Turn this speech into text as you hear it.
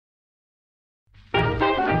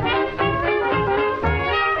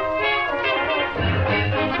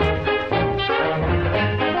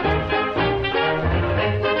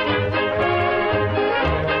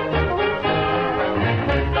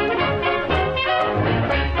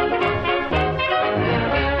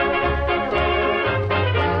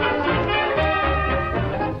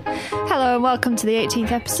welcome to the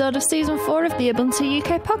 18th episode of Season 4 of the Ubuntu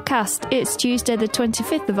UK podcast. It's Tuesday the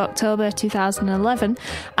 25th of October 2011,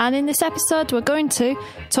 and in this episode we're going to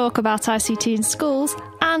talk about ICT in schools,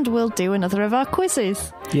 and we'll do another of our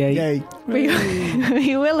quizzes. Yay. Yay.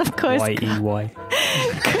 We will, of course... Y-E-Y.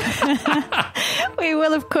 We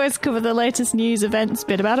will, of course, cover the latest news, events,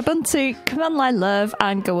 bit about Ubuntu, command line love,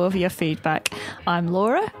 and go over your feedback. I'm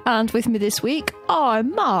Laura, and with me this week are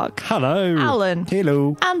Mark. Hello. Alan.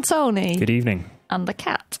 Hello. And Tony. Good evening. And the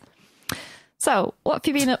cat. So, what have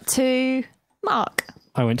you been up to, Mark?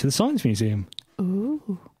 I went to the Science Museum.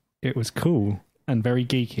 Ooh. It was cool and very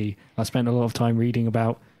geeky. I spent a lot of time reading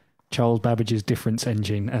about Charles Babbage's difference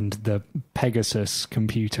engine and the Pegasus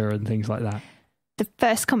computer and things like that. The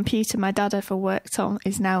first computer my dad ever worked on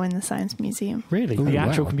is now in the Science Museum. Really? Ooh, the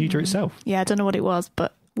actual wow. computer itself? Yeah, I don't know what it was,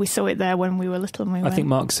 but we saw it there when we were little. And we I think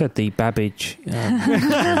Mark said the Babbage.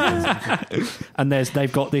 And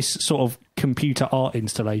they've got this sort of computer art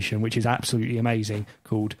installation, which is absolutely amazing,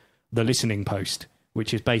 called The Listening Post,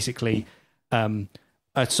 which is basically a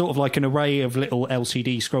sort of like an array of little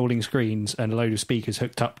LCD scrolling screens and a load of speakers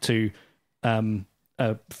hooked up to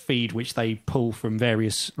a feed which they pull from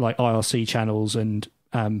various like IRC channels and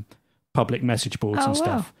public message boards and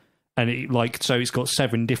stuff. Wow. And it's got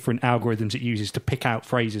 7 different algorithms it uses to pick out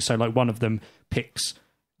phrases. So like one of them picks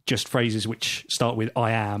just phrases which start with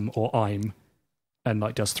I am or I'm, and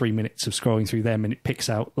like does 3 minutes of scrolling through them, and it picks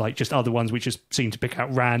out like just other ones which just seem to pick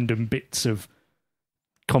out random bits of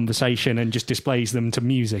conversation and just displays them to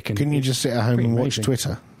music. And can you just sit at home and watch amazing.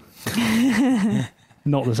 Twitter?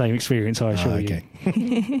 Not the same experience, I assure you.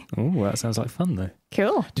 Oh, that sounds like fun though.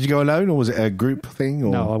 Cool. Did you go alone, or was it a group thing,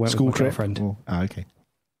 or No, I went school with my trip? girlfriend. Or, okay.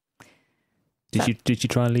 Did you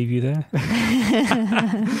try and leave you there?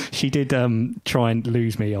 She did try and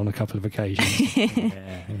lose me on a couple of occasions.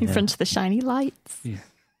 In front of the shiny lights. Yeah.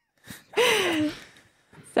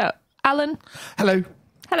 So, Alan. Hello.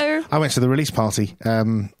 Hello. I went to the release party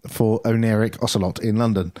for Oneric Ocelot in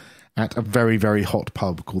London at a very, very hot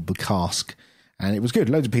pub called The Cask. And it was good.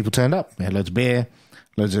 Loads of people turned up. We had loads of beer,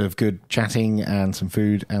 loads of good chatting and some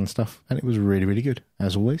food and stuff. And it was really, really good,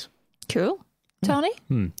 as always. Cool. Tony?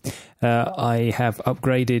 I have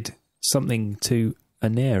upgraded something to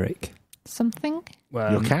Oneric. Something?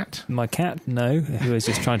 Your cat? My cat, no, who is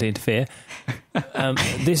just trying to interfere.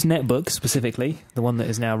 This netbook specifically, the one that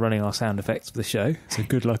is now running our sound effects for the show. So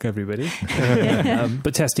good luck, everybody.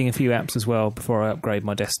 But testing a few apps as well before I upgrade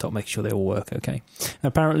my desktop, making sure they all work okay.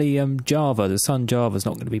 Apparently, Java, the Sun Java, is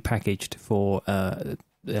not going to be packaged for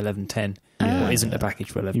 11.10. Or isn't a package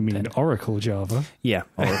for 11.10. You mean Oracle Java? Yeah,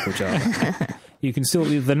 Oracle Java. You can still,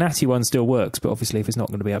 the natty one still works, but obviously if it's not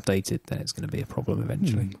going to be updated, then it's going to be a problem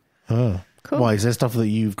eventually. Oh. Cool. Why, is there stuff that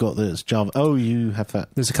you've got that's Java? Oh, you have that.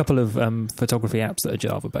 There's a couple of photography apps that are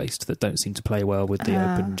Java-based that don't seem to play well with the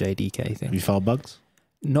OpenJDK Have thing. you filed bugs?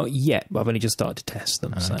 Not yet, but I've only just started to test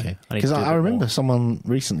them. So Okay. I need to Because do a I bit remember more. someone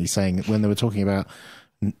recently saying that when they were talking about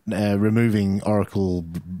removing Oracle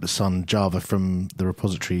Sun Java from the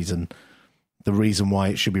repositories, and the reason why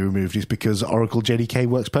it should be removed is because Oracle JDK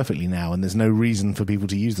works perfectly now, and there's no reason for people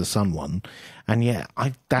to use the Sun one. And yeah,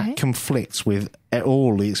 that conflicts with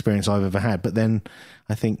all the experience I've ever had. But then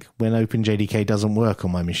I think when OpenJDK doesn't work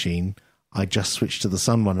on my machine, I just switch to the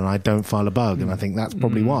Sun one and I don't file a bug. And I think that's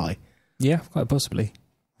probably why. Yeah, quite possibly.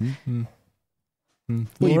 What have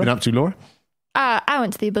you been up to, Laura? I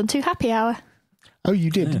went to the Ubuntu happy hour. Oh,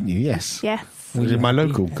 you did, didn't you? Yes. Yes. Was it my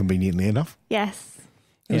local, conveniently enough? Yes.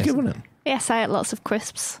 It was Yes. good, wasn't it? Yes, I ate lots of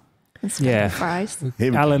crisps and Yeah. fries.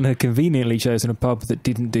 Alan had conveniently chosen a pub that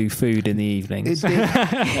didn't do food in the evenings.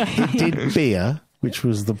 It did beer, which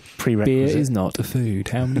was the prerequisite. Beer is not a food.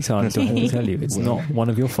 How many times do I have to tell you? It's not one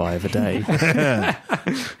of your 5 a day.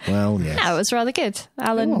 Well, yes. No, it was rather good.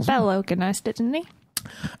 Alan was, Bell organised it, didn't he?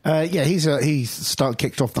 Yeah, he's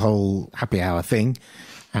kicked off the whole happy hour thing.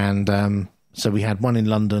 And so we had one in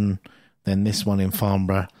London, then this one in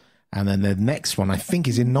Farnborough, and then the next one I think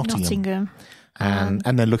is in Nottingham.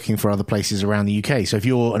 And they're looking for other places around the UK. So if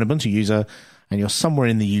you're an Ubuntu user and you're somewhere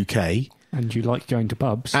in the UK, And you like going to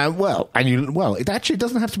pubs? it actually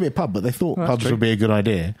doesn't have to be a pub, but they thought pubs would be a good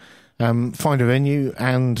idea. Find a venue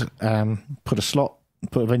and put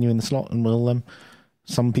a venue in the slot, and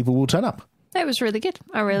some people will turn up. It was really good.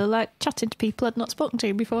 I really liked chatting to people I'd not spoken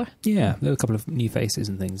to before. Yeah, there were a couple of new faces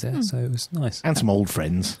and things there, so it was nice. And some old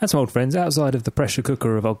friends. And some old friends. Outside of the pressure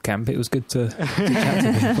cooker of Old Camp, it was good to chat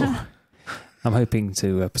to people. I'm hoping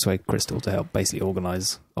to persuade Crystal to help basically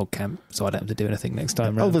organise Old Camp so I don't have to do anything next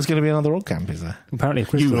time round. Oh, there's going to be another old camp, is there? Apparently if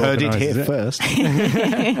Crystal You heard it organises here first.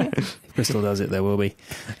 If Crystal does it, there will be.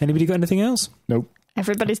 Anybody got anything else? Nope.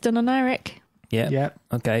 Everybody's done on Eric. Yeah. Yeah.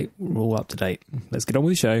 Okay, we're all up to date. Let's get on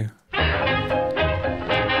with the show.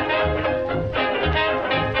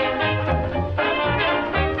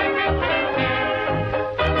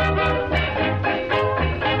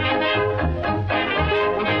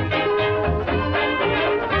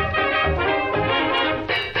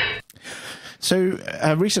 So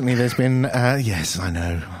recently there's been, yes, I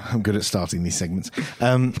know, I'm good at starting these segments.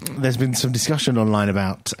 There's been some discussion online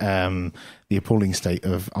about the appalling state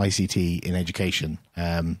of ICT in education.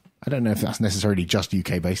 I don't know if that's necessarily just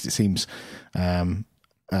UK based. It seems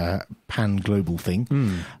pan-global thing.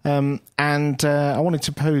 And I wanted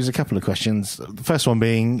to pose a couple of questions. The first one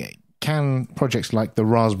being, can projects like the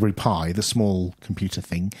Raspberry Pi, the small computer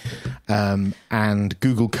thing, and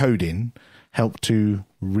Google Coding help to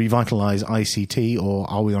revitalise ICT, or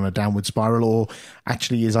are we on a downward spiral, or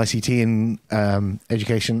actually is ICT in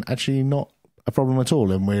education actually not a problem at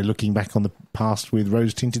all, and we're looking back on the past with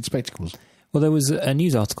rose-tinted spectacles? Well, there was a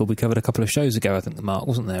news article we covered a couple of shows ago, I think, Mark,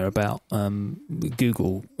 wasn't there, about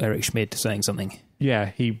Google, Eric Schmidt saying something. Yeah,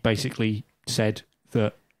 he basically said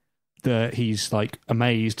that he's like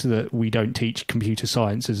amazed that we don't teach computer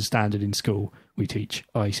science as a standard in school. We teach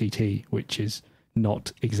ICT, which is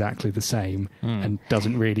not exactly the same and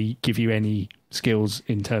doesn't really give you any skills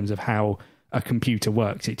in terms of how a computer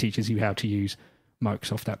works. It teaches you how to use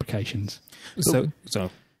Microsoft applications.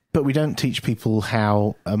 But we don't teach people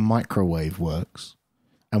how a microwave works,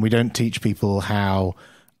 and we don't teach people how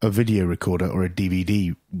a video recorder or a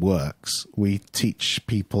DVD works. We teach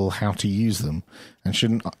people how to use them. And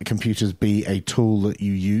shouldn't computers be a tool that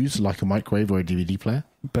you use, like a microwave or a DVD player?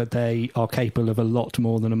 But they are capable of a lot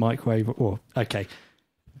more than a microwave.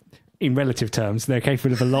 In relative terms, they're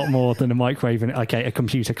capable of a lot more than a microwave. And a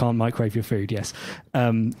computer can't microwave your food, yes.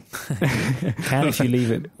 Can if you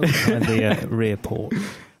leave it behind the rear port.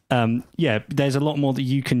 There's a lot more that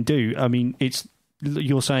you can do. I mean,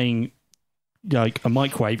 you're saying like a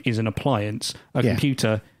microwave is an appliance. A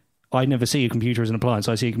computer, I never see a computer as an appliance.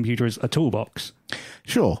 I see a computer as a toolbox.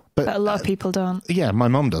 Sure. But a lot of people don't. Yeah, my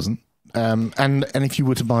mum doesn't. And if you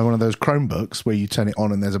were to buy one of those Chromebooks where you turn it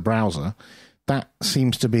on and there's a browser, that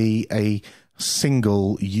seems to be a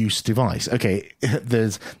single-use device. Okay,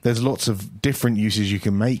 there's lots of different uses you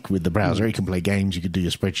can make with the browser. You can play games, you can do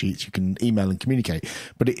your spreadsheets, you can email and communicate.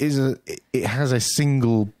 But it has a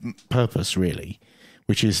single purpose, really,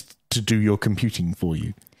 which is to do your computing for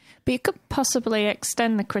you. But you could possibly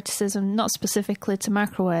extend the criticism not specifically to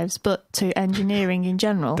microwaves, but to engineering in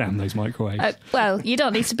general. Damn those microwaves. Well, you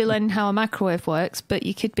don't need to be learning how a microwave works, but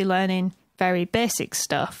you could be learning very basic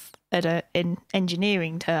stuff in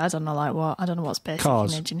engineering. I don't know what's basic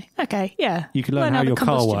Cars. in engineering. Okay, yeah. You can learn how your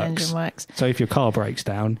car works. So if your car breaks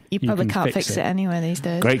down, you probably can't fix it anyway these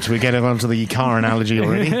days. Great, we're getting onto the car analogy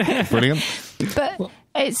already. Brilliant. But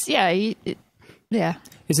it's, yeah.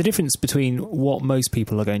 There's a difference between what most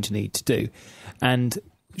people are going to need to do. And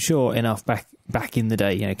sure enough, back in the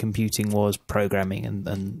day, computing was programming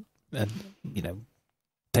and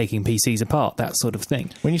taking PCs apart, that sort of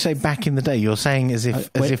thing. When you say back in the day, you're saying as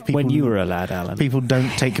if people, when you were a lad, Alan, people don't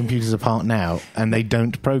take computers apart now, and they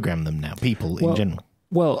don't program them now. People in general.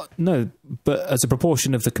 Well, no, but as a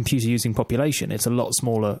proportion of the computer using population, it's a lot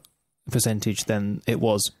smaller percentage than it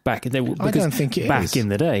was back in the day. I don't think it back in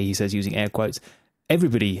the day, he says, using air quotes,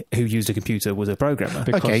 everybody who used a computer was a programmer.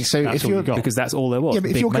 Okay, so because that's all there was. Yeah,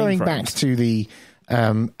 but if you're going back to the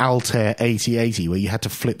Altair 8080, where you had to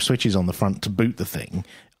flip switches on the front to boot the thing,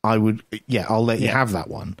 I'll let you have that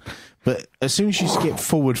one. But as soon as you skip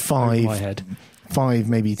forward five,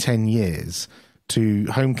 maybe 10 years to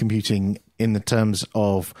home computing in the terms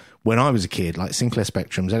of when I was a kid, like Sinclair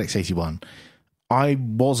Spectrum, ZX81, I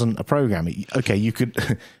wasn't a programmer. Okay, you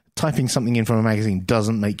could... Typing something in from a magazine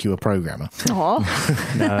doesn't make you a programmer. Oh,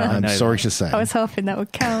 no, I'm sorry to say. I was hoping that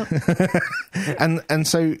would count. and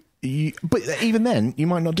so, but even then, you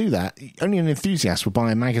might not do that. Only an enthusiast would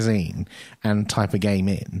buy a magazine and type a game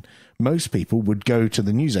in. Most people would go to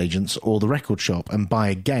the newsagents or the record shop and buy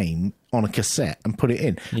a game on a cassette and put it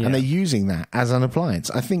in. Yeah. And they're using that as an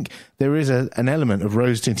appliance. I think there is an element of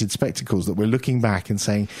rose-tinted spectacles that we're looking back and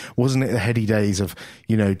saying, wasn't it the heady days of,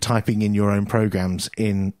 typing in your own programs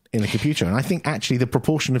in a computer? And I think actually the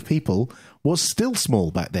proportion of people was still small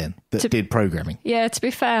back then that did programming. Yeah, to be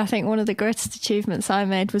fair, I think one of the greatest achievements I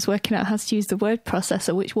made was working out how to use the word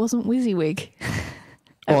processor, which wasn't WYSIWYG.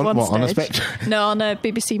 at On one what, stage. on a Spectrum? No, on a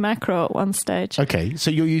BBC Micro at one stage. Okay,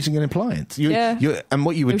 so you're using an appliance. Yeah. And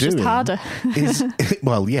what you were It was doing just harder. is,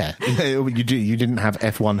 well, yeah, you didn't have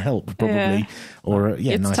F1 help probably, Yeah. or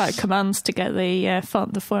You had nice. to type commands to get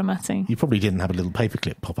the formatting. You probably didn't have a little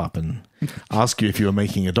paperclip pop up and ask you if you were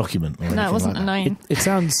making a document. Or No, anything it wasn't like that. annoying. It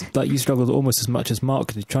sounds like you struggled almost as much as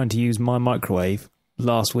Mark did trying to use my microwave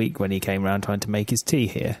last week when he came round trying to make his tea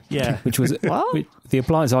here. Yeah. Which was What? the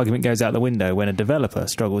appliance argument goes out the window when a developer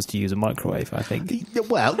struggles to use a microwave, I think.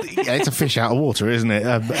 Well, yeah, it's a fish out of water, isn't it?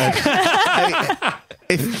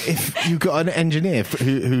 If you've got an engineer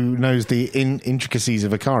who knows the intricacies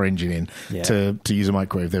of a car engine to use a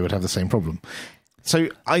microwave, they would have the same problem. So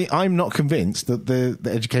I'm not convinced that the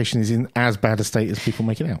education is in as bad a state as people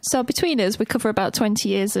make it out. So between us, we cover about 20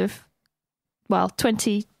 years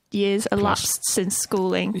elapsed since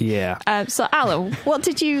schooling. Yeah. So, Alan, what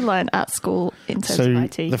did you learn at school in terms of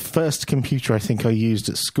IT? The first computer I think I used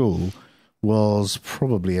at school was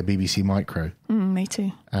probably a BBC Micro. Me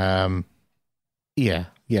too. Yeah,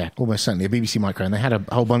 almost certainly a BBC Micro, and they had a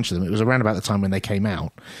whole bunch of them. It was around about the time when they came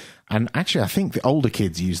out. And actually, I think the older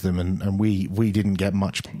kids used them, and we didn't get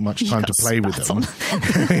much time to play with them.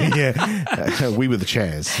 Yeah, we were the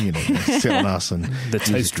chairs, sit on us and The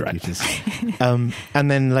toast rack. And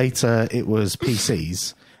then later it was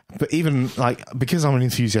PCs. But even because I'm an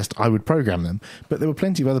enthusiast, I would program them. But there were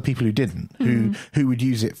plenty of other people who didn't, who would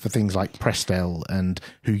use it for things like Prestel, and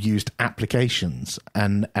who used applications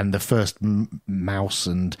and the first mouse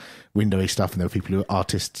and Windows stuff. And there were people who were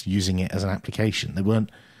artists using it as an application. They weren't.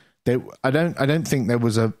 I don't think there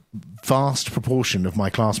was a vast proportion of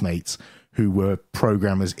my classmates who were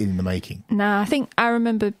programmers in the making. No, I think I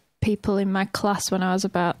remember people in my class when I was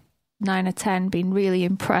about 9 or 10 being really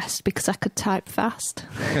impressed because I could type fast.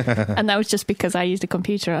 And that was just because I used a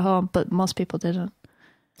computer at home, but most people didn't.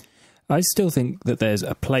 I still think that there's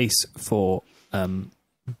a place for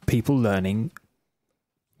people learning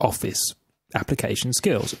Office application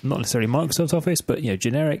skills, not necessarily Microsoft Office, but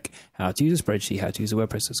generic how to use a spreadsheet, how to use a web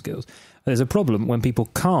processor skills. There's a problem when people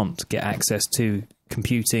can't get access to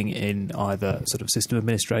computing in either sort of system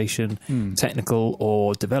administration, technical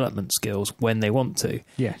or development skills when they want to.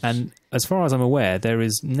 Yes. And as far as I'm aware, there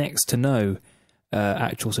is next to no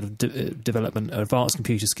actual sort of development advanced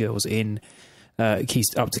computer skills in up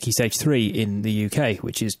to Key Stage 3 in the UK,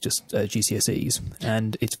 which is just GCSEs,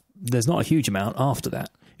 and there's not a huge amount after that.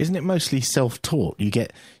 Isn't it mostly self-taught? You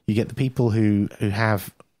get the people who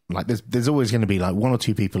have there's always going to be one or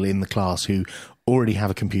two people in the class who already have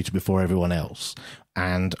a computer before everyone else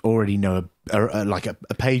and already know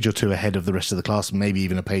a page or two ahead of the rest of the class, maybe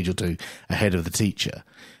even a page or two ahead of the teacher.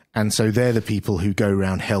 And so they're the people who go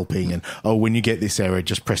around helping and, when you get this error,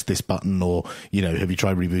 just press this button, or, have you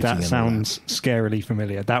tried rebooting? That sounds scarily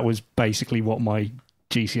familiar. That was basically what my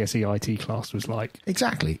GCSE IT class was like.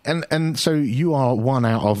 Exactly. And so you are one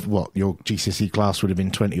out of your GCSE class would have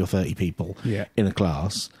been 20 or 30 people in a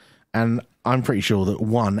class. And I'm pretty sure that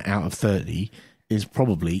 1 out of 30 is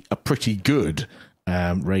probably a pretty good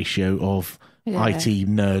ratio of IT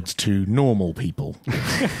nerds to normal people,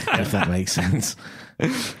 if that makes sense.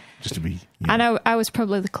 Just to be... I know I was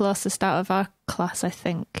probably the closest out of our class, I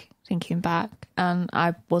think, thinking back. And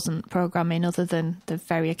I wasn't programming other than the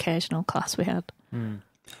very occasional class we had.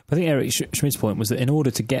 I think Eric Schmidt's point was that in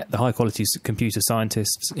order to get the high quality computer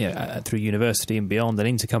scientists through university and beyond and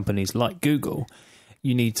into companies like Google,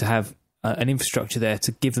 you need to have an infrastructure there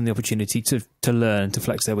to give them the opportunity to learn, to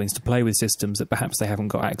flex their wings, to play with systems that perhaps they haven't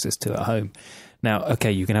got access to at home. Now,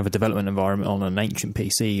 okay, you can have a development environment on an ancient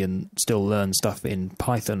PC and still learn stuff in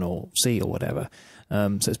Python or C or whatever.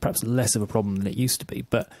 So it's perhaps less of a problem than it used to be.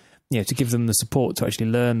 But to give them the support to actually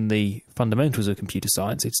learn the fundamentals of computer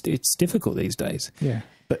science, it's difficult these days. Yeah.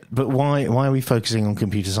 But why are we focusing on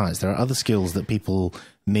computer science? There are other skills that people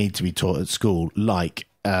need to be taught at school, like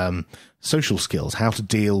social skills, how to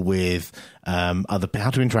deal with how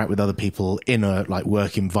to interact with other people in a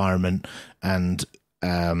work environment, and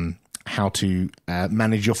how to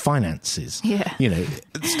manage your finances. Yeah.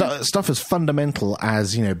 Stuff as fundamental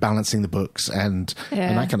as, balancing the books and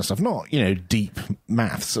that kind of stuff. Not, deep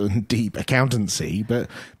maths and deep accountancy, but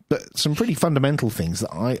some pretty fundamental things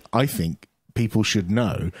that I think people should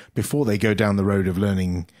know before they go down the road of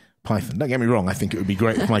learning Python. Don't get me wrong, I think it would be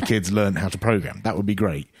great if my kids learned how to program. That would be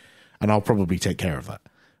great. And I'll probably take care of that.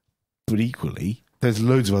 But equally, there's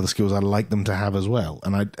loads of other skills I'd like them to have as well.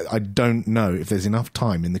 And I don't know if there's enough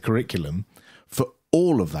time in the curriculum for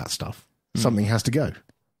all of that stuff. Something has to go.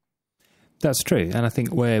 That's true. And I think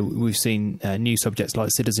where we've seen new subjects like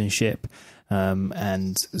citizenship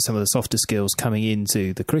and some of the softer skills coming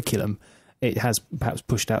into the curriculum, it has perhaps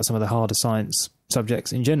pushed out some of the harder science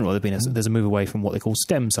subjects in general. There's a move away from what they call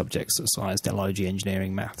STEM subjects, so science, technology,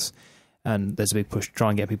 engineering, maths, and there's a big push to try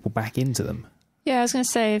and get people back into them. Yeah, I was going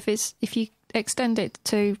to say, if you extend it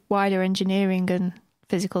to wider engineering and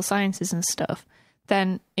physical sciences and stuff,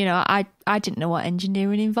 then, I didn't know what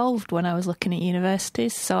engineering involved when I was looking at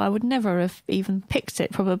universities, so I would never have even picked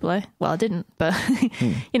it, probably. Well, I didn't, but,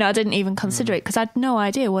 I didn't even consider it because I had no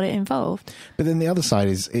idea what it involved. But then the other side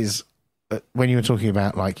is when you were talking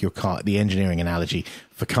about like your car, the engineering analogy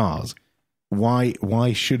for cars,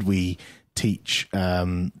 why should we teach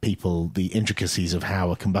people the intricacies of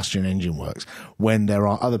how a combustion engine works when there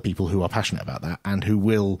are other people who are passionate about that and who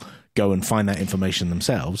will go and find that information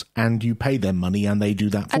themselves, and you pay them money and they do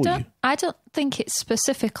that for you? I don't think it's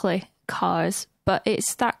specifically cars, but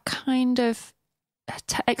it's that kind of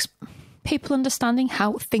people understanding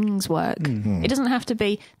how things work. It doesn't have to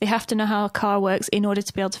be they have to know how a car works in order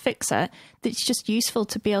to be able to fix it. It's just useful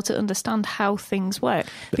to be able to understand how things work,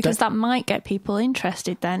 because that might get people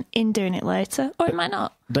interested then in doing it later, or it might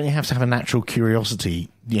not. Don't you have to have a natural curiosity?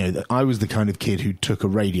 I was the kind of kid who took a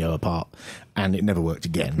radio apart and it never worked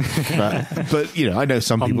again. But I know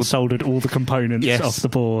some people soldered all the components off the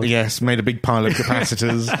board. Yes, made a big pile of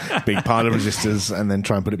capacitors, big pile of resistors, and then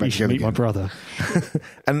try and put it back together. Meet my brother.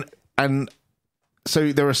 And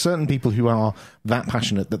so there are certain people who are that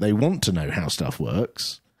passionate that they want to know how stuff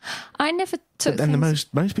works. I never took. But then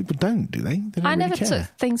most people don't, do they? They don't I really never care. took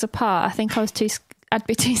things apart. I think I'd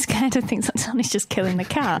be too scared of things like Sonny's just killing the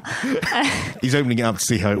car. He's opening it up to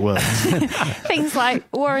see how it works. Things like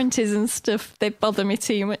warranties and stuff, they bother me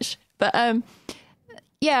too much. But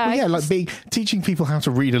teaching people how to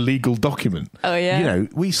read a legal document. Oh yeah.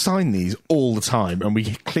 We sign these all the time and we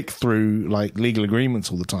click through like legal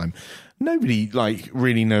agreements all the time. Nobody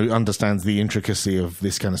really understands the intricacy of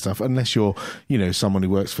this kind of stuff unless you're someone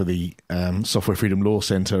who works for the Software Freedom Law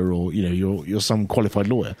Centre, or you're some qualified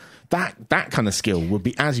lawyer. That kind of skill would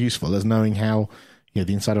be as useful as knowing how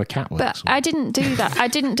the inside of a cat works. But I didn't do that. I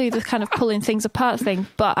didn't do the kind of pulling things apart thing.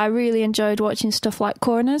 But I really enjoyed watching stuff like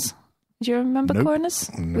Coroners. Do you remember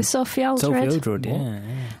Coroners with Sophie Aldred?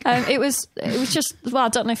 Yeah. It was just, I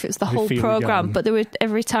don't know if it was the whole programme, but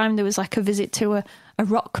every time there was like a visit to a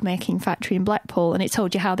rock making factory in Blackpool, and it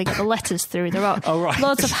told you how they got the letters through the rock. Oh, right.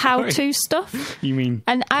 Loads of how-to stuff. You mean?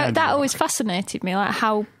 And that always fascinated me, like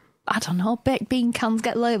how, I don't know, baked bean cans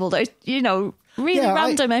get labelled. Really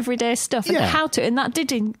random everyday stuff, and how to, and that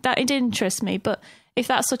did interest me. But if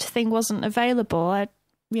that sort of thing wasn't available,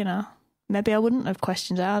 maybe I wouldn't have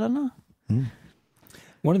questioned it. I don't know.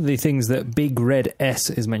 One of the things that Big Red S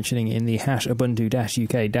is mentioning in the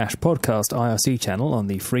 #Ubuntu-UK-podcast IRC channel on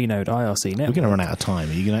the Freenode IRC network. We're going to run out of time.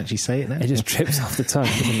 Are you going to actually say it now? It just trips off the tongue,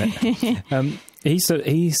 doesn't it? He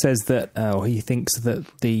says that, he thinks that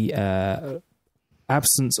the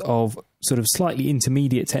absence of sort of slightly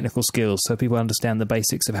intermediate technical skills, so people understand the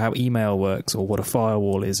basics of how email works, or what a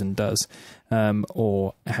firewall is and does,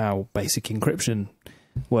 or how basic encryption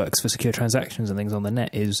works for secure transactions and things on the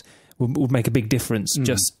net, would make a big difference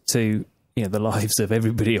just to the lives of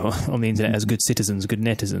everybody on the internet as good citizens, good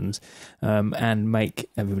netizens, and make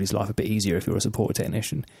everybody's life a bit easier if you're a support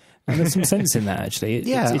technician. And there's some sense in that, actually.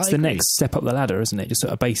 It's the next step up the ladder, isn't it? Just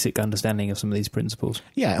sort of basic understanding of some of these principles.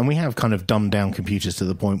 Yeah, and we have kind of dumbed down computers to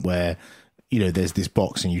the point where there's this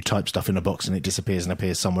box and you type stuff in a box and it disappears and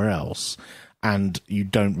appears somewhere else, and you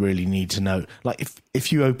don't really need to know. Like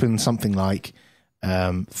if you open something like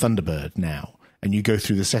Thunderbird now, and you go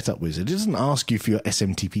through the setup wizard, it doesn't ask you for your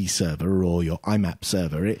SMTP server or your IMAP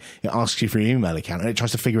server. It asks you for your email account, and it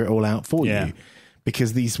tries to figure it all out for you,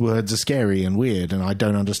 because these words are scary and weird and I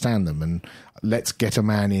don't understand them, and let's get a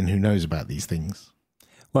man in who knows about these things.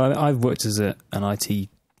 Well, I've worked as an IT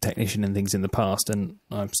technician and things in the past, and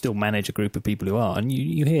I still manage a group of people who are, and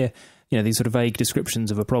you hear these sort of vague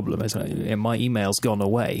descriptions of a problem. It's like, my email's gone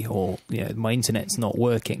away, or my internet's not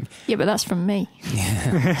working. Yeah, but that's from me.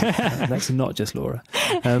 Yeah, that's not just Laura.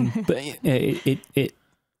 But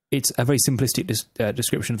it's a very simplistic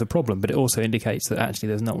description of the problem, but it also indicates that actually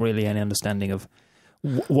there's not really any understanding of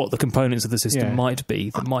what the components of the system might be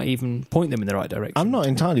that might even point them in the right direction. I'm not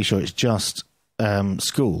entirely sure it's just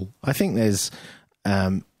school. I think there's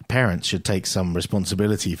parents should take some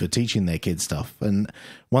responsibility for teaching their kids stuff. And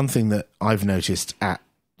one thing that I've noticed at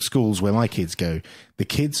schools where my kids go, the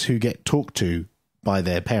kids who get talked to by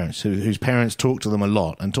their parents, whose parents talk to them a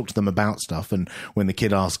lot and talk to them about stuff, and when the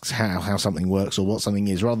kid asks how something works or what something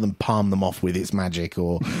is, rather than palm them off with it's magic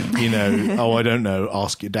or, oh, I don't know,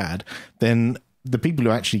 ask your dad, then the people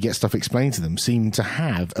who actually get stuff explained to them seem to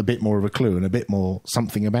have a bit more of a clue and a bit more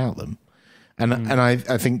something about them. And I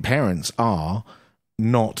think parents are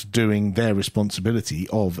not doing their responsibility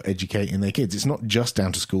of educating their kids. It's not just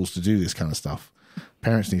down to schools to do this kind of stuff.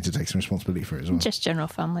 Parents need to take some responsibility for it as well. Just general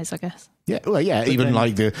families, I guess. Yeah, well, yeah. Even then,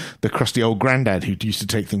 like the crusty old granddad who used to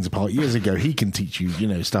take things apart years ago, he can teach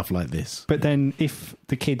you, stuff like this. But then, if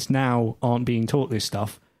the kids now aren't being taught this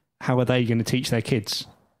stuff, how are they going to teach their kids?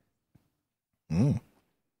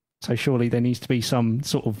 So surely there needs to be some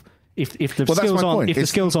sort of if the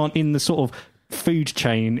skills aren't in the sort of food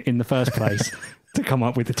chain in the first place to come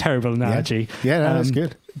up with a terrible analogy. Yeah, that's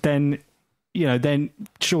good. Then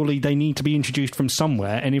surely they need to be introduced from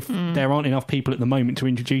somewhere, and if there aren't enough people at the moment to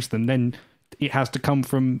introduce them, then it has to come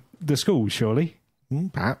from the schools, surely.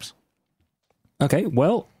 Perhaps. Okay,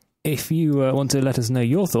 well, if you want to let us know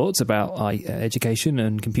your thoughts about education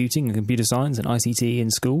and computing and computer science and ICT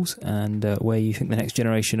in schools, and where you think the next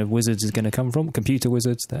generation of wizards is going to come from, computer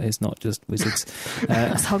wizards, that is not just wizards.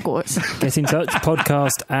 That's Hogwarts. Get in touch,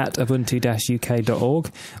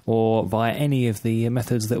 podcast@ubuntu-uk.org, or via any of the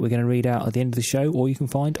methods that we're going to read out at the end of the show, or you can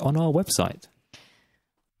find on our website.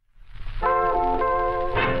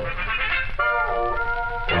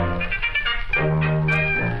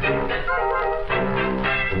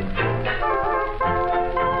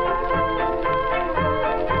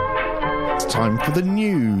 Time for the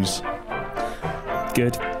news.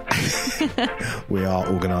 Good. We are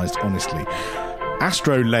organised honestly.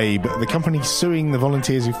 Astrolabe, the company suing the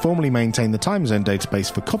volunteers who formerly maintained the time zone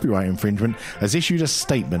database for copyright infringement, has issued a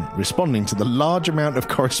statement responding to the large amount of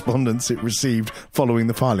correspondence it received following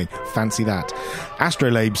the filing. Fancy that.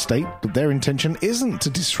 Astrolabe state that their intention isn't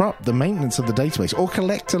to disrupt the maintenance of the database or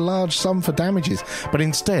collect a large sum for damages, but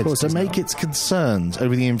instead to make its concerns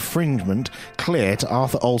over the infringement clear to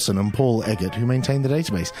Arthur Olson and Paul Eggert, who maintain the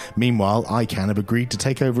database. Meanwhile, ICANN have agreed to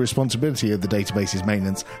take over responsibility of the database's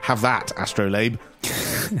maintenance. Have that, Astrolabe.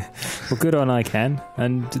 Well, good on ICANN.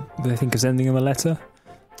 And did they think of sending them a letter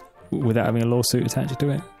without having a lawsuit attached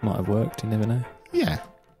to it? Might have worked, you never know. Yeah.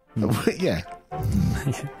 Yeah.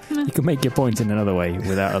 You can make your point in another way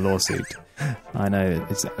without a lawsuit. I know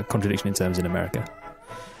it's a contradiction in terms in America.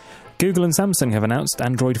 Google and Samsung have announced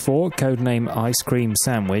Android 4, codename Ice Cream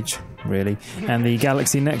Sandwich, really, and the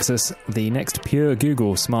Galaxy Nexus, the next pure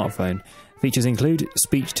Google smartphone. Features include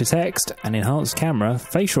speech-to-text, an enhanced camera,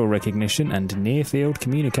 facial recognition, and near-field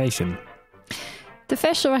communication. The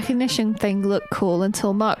facial recognition thing looked cool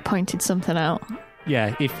until Mark pointed something out.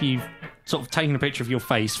 Yeah, if you've sort of taken a picture of your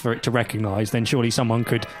face for it to recognise, then surely someone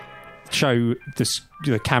could show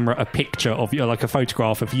the camera a picture of you, like a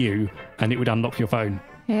photograph of you, and it would unlock your phone.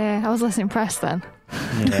 Yeah, I was less impressed then.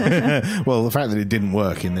 Yeah. Well, the fact that it didn't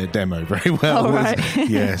work in their demo very well was, right.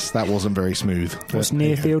 yes, that wasn't very smooth. What's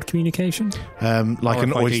near-field communication? Like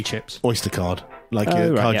an chips. Oyster card. Like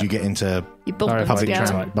a card you get into Bulk public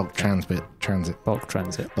transit. bulk transit. Bulk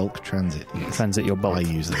transit. Bulk transit. Yes. Transit your bulk. I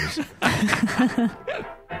use those.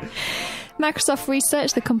 Microsoft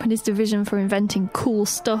Research, the company's division for inventing cool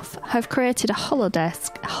stuff, have created a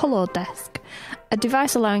holodesk, a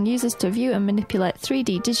device allowing users to view and manipulate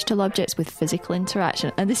 3D digital objects with physical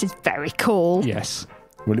interaction. And this is very cool. Yes.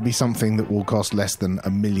 Will it be something that will cost less than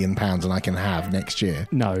 £1 million and I can have next year?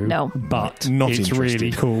 No. But Not it's interested.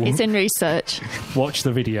 really cool. It's in research. Watch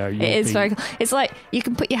the video. It is very cool. It's like you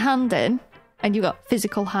can put your hand in and you've got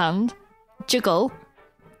physical hand, juggle,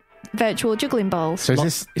 virtual juggling balls. So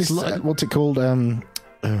is this what's it called?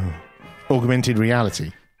 Augmented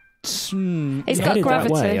reality? It's Yeah, got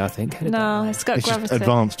gravity. That way, I think. No, it's got It's gravity. just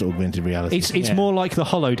advanced augmented reality. It's more like the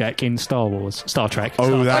holodeck in Star Trek.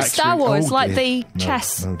 Oh, Or that's Star Wars, oh, like dear. the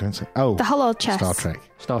chess. No, don't say. Oh, The holo chess. Star Trek.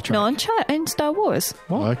 No, in Star Wars.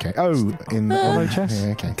 Oh, okay. Oh, in the Holo chess?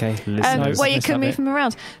 Yeah, okay. Okay, listen. Where you can move them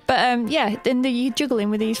around. But then you're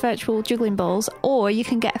juggling with these virtual juggling balls, or you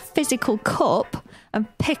can get a physical cup and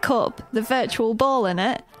pick up the virtual ball in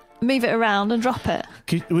it, move it around and drop it.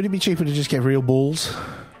 Would it be cheaper to just get real balls?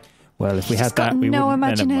 Well, if we had It's got that, we no wouldn't.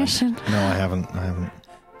 imagination. No, I haven't.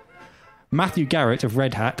 Matthew Garrett of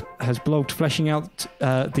Red Hat has blogged fleshing out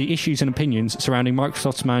the issues and opinions surrounding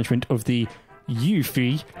Microsoft's management of the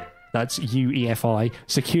UEFI, that's UEFI,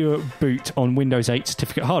 secure boot on Windows 8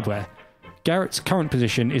 certificate hardware. Garrett's current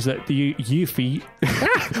position is that the UEFI...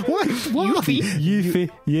 What? UEFI,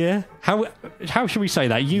 yeah. How should we say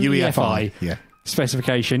that? UEFI. Yeah.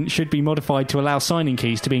 Specification should be modified to allow signing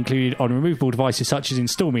keys to be included on removable devices such as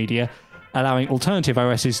install media, allowing alternative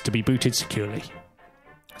OSs to be booted securely.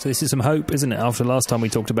 So this is some hope, isn't it? After last time we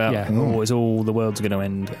talked about it's all the world's going to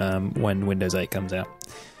end when Windows 8 comes out.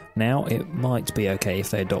 Now it might be okay if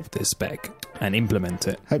they adopt this spec and implement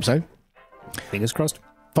it. Hope so. Fingers crossed.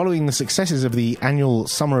 Following the successes of the annual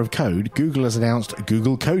Summer of Code, Google has announced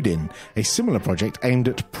Google Code-In, a similar project aimed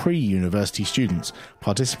at pre-university students.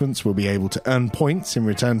 Participants will be able to earn points in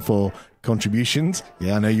return for contributions.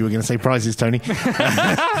 Yeah, I know you were going to say prizes, Tony.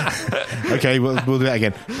 Okay, we'll do that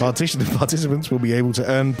again. Participants will be able to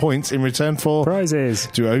earn points in return for prizes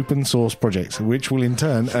to open source projects, which will in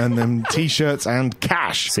turn earn them t-shirts and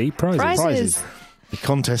cash. See, prizes. The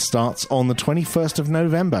contest starts on the 21st of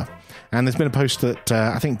November. And there's been a post that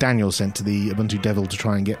I think Daniel sent to the Ubuntu Devil to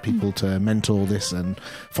try and get people to mentor this and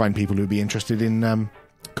find people who would be interested in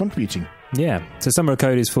contributing. Yeah, so Summer of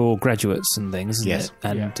Code is for graduates and things, isn't Yes. it?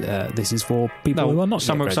 And this is for people who are not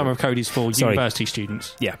Summer of Code is for university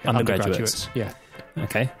students. Yeah, undergraduates. Yeah.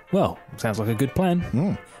 Okay, well, sounds like a good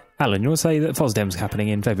plan. Alan, you want to say that FOSDEM's happening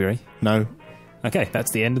in February? No. Okay,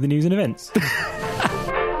 that's the end of the news and events.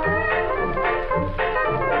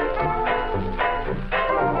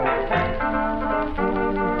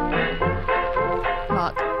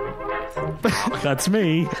 Mark. That's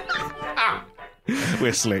me.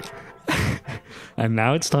 We're slick. And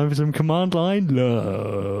now it's time for some command line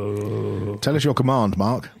love. Tell us your command,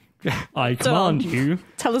 Mark. I command you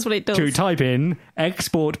Tell us what it does. to type in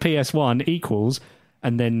export PS1 equals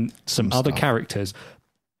and then some other stuff. characters.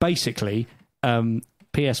 Basically,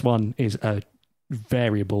 PS1 is a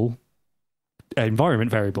variable, environment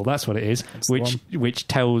variable, that's what it is, which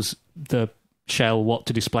tells the shell what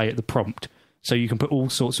to display at the prompt. So you can put all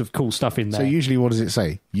sorts of cool stuff in there. So usually what does it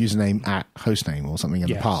say? Username at hostname or something in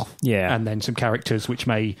the path? Yeah. And then some characters which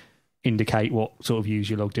may indicate what sort of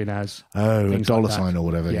user you're logged in as. Oh, a Things dollar like that. sign or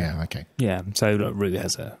whatever. Yeah. Yeah, okay. Yeah, so look, root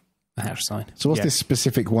has a hash sign. So what's Yeah. this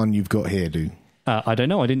specific one you've got here do? I don't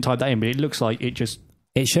know, I didn't type that in, but it looks like it just...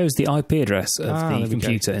 It shows the IP address of there the we go.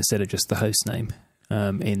 computer instead of just the host name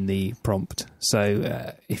in the prompt.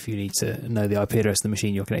 So if you need to know the IP address of the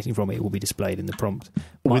machine you're connecting from, it will be displayed in the prompt.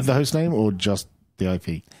 With the hostname or just the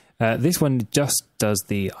IP? This one just does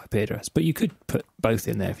the IP address, but you could put both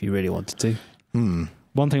in there if you really wanted to.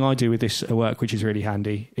 One thing I do with this at work, which is really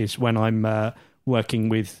handy, is when I'm working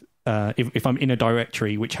with... if I'm in a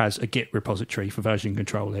directory which has a Git repository for version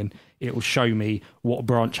control in, it will show me what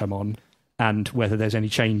branch I'm on and whether there's any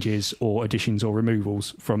changes or additions or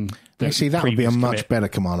removals from the Actually, that would be a previous much commit. better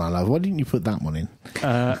command I love. Why didn't you put that one in?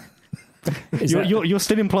 You're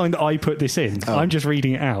still implying that I put this in. Oh. I'm just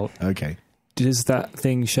reading it out. Okay. Does that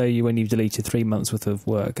thing show you when you've deleted 3 months worth of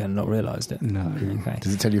work and not realised it? No. Okay.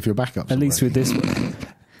 Does it tell you if your backups At are least working? with this one.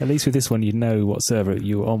 At least with this one, you know what server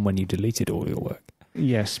you were on when you deleted all your work.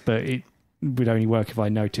 Yes, but it would only work if I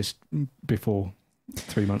noticed before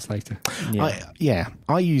 3 months later. Yeah.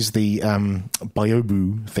 I use the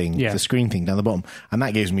Biobu thing, Yeah. the screen thing down the bottom, and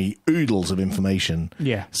that gives me oodles of information.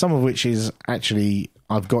 Yeah. Some of which is actually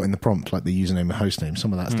I've got in the prompt, like the username and hostname.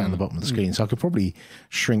 Some of that's down the bottom of the screen, so I could probably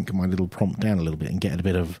shrink my little prompt down a little bit and get a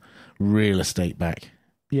bit of real estate back.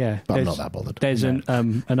 Yeah. But I'm not that bothered. There's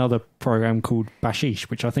another program called Bashish,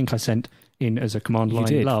 which I think I sent in as a command line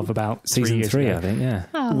did. love about 3 Season years 3, ago. I think, yeah.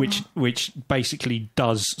 Oh. Which basically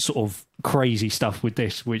does sort of crazy stuff with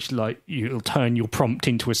this, which like you'll turn your prompt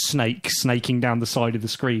into a snake snaking down the side of the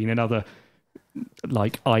screen and other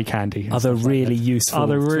like eye candy. and Other stuff like really that. useful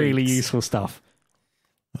Other really tweets. useful stuff.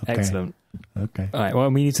 Okay. Excellent. Okay. All right, well,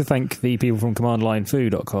 we need to thank the people from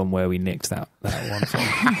commandlinefoo.com where we nicked that one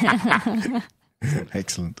from.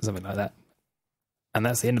 Excellent. Something like that. And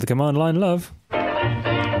that's the end of the command line love.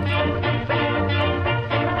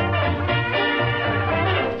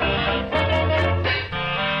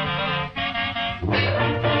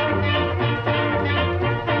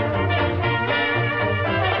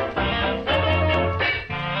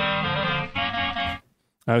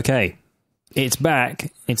 Okay, it's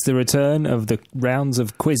back. It's the return of the rounds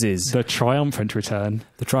of quizzes. The triumphant return.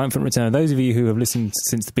 The triumphant return. Those of you who have listened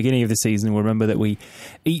since the beginning of the season will remember that we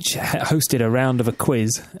each hosted a round of a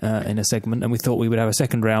quiz in a segment, and we thought we would have a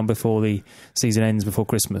second round before the season ends, before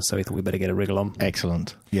Christmas, so we thought we'd better get a wriggle on.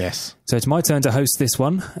 Excellent. Yes. So it's my turn to host this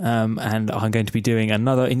one, and I'm going to be doing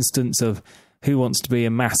another instance of Who Wants to Be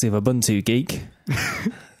a Massive Ubuntu Geek,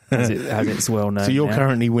 as it's well known. So you're now.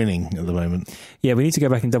 currently winning at the moment. Yeah, we need to go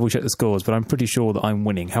back and double check the scores, but I'm pretty sure that I'm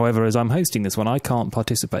winning. However, as I'm hosting this one, I can't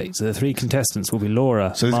participate. So the 3 contestants will be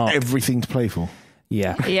Laura, So there's Mark. everything to play for.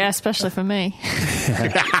 Yeah. Yeah, especially for me.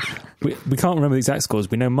 We can't remember the exact scores.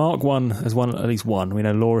 We know Mark has won at least one. We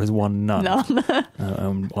know Laura has won none.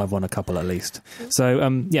 I've won a couple at least.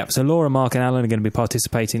 So, so Laura, Mark and Alan are going to be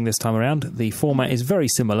participating this time around. The format is very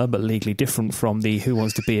similar, but legally different from the Who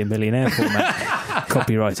Wants to Be a Millionaire format,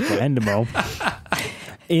 copyrighted by Endemol.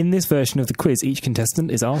 In this version of the quiz, each contestant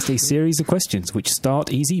is asked a series of questions which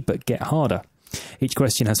start easy but get harder. Each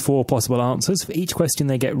question has 4 possible answers. For each question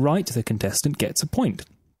they get right, the contestant gets a point.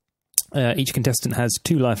 Each contestant has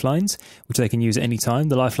 2 lifelines, which they can use at any time.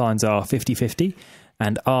 The lifelines are 50-50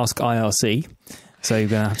 and Ask IRC. So you're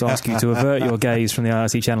going to have to ask you to avert your gaze from the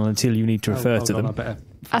IRC channel until you need to refer to them.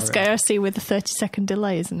 Ask IRC with a 30-second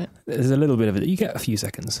delay, isn't it? There's a little bit of it. You get a few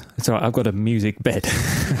seconds. It's all right. I've got a music bed.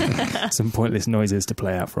 Some pointless noises to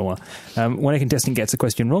play out for a while. When a contestant gets a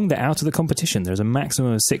question wrong, they're out of the competition. There's a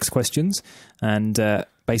maximum of 6 questions. And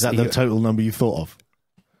basically... Is that the total number you thought of?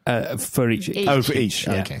 For each. Oh, for each.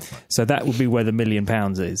 Yeah. Okay. So that would be where the £1 million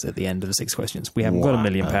is at the end of the 6 questions. We haven't got £1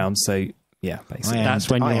 million, so yeah, basically.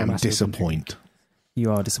 That's when I you're am disappointed.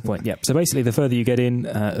 You are disappointed. Yep. So basically, the further you get in,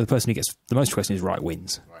 the person who gets the most questions right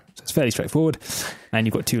wins. Right. So it's fairly straightforward. And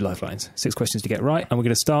you've got 2 lifelines, 6 questions to get right. And we're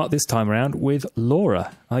going to start this time around with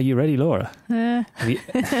Laura. Are you ready, Laura? Have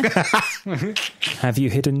you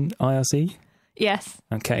hidden IRC? Yes.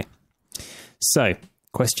 Okay. So,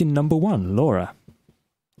 question number 1, Laura.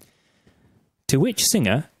 To which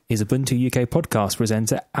singer is Ubuntu UK podcast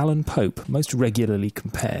presenter Alan Pope most regularly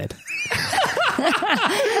compared?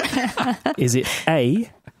 Is it A,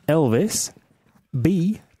 Elvis,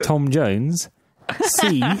 B, Tom Jones,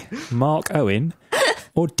 C, Mark Owen,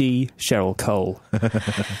 or D, Cheryl Cole?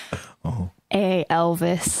 A,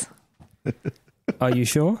 Elvis. Are you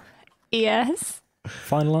sure? Yes.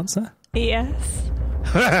 Final answer? Yes.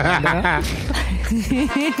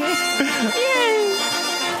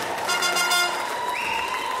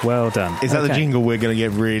 Well done. Is that the jingle we're going to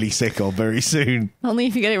get really sick of very soon? Only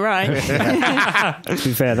if you get it right. To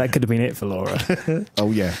be fair, that could have been it for Laura. Oh,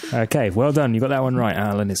 yeah. Okay, well done. You got that one right.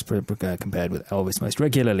 Alan is compared with Elvis most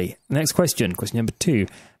regularly. Next question, question number 2.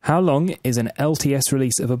 How long is an LTS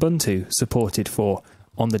release of Ubuntu supported for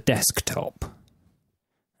on the desktop?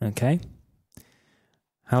 Okay.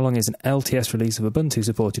 How long is an LTS release of Ubuntu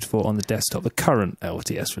supported for on the desktop? The current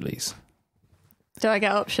LTS release. Do I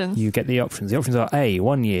get options? You get the options. The options are A,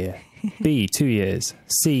 1 year, B, 2 years,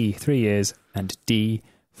 C, 3 years, and D,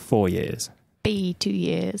 4 years. B, 2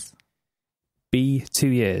 years. B, 2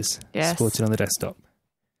 years. Yes. Supported on the desktop.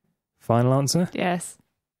 Final answer? Yes.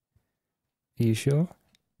 Are you sure?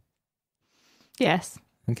 Yes.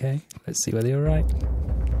 Okay, let's see whether you're right.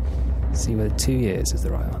 See whether 2 years is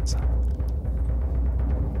the right answer.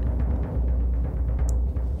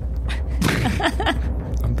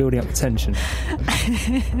 I'm building up the tension.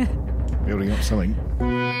 Building up something.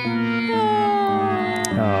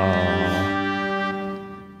 Oh.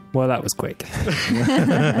 Well, that was quick.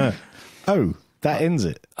 Oh, that ends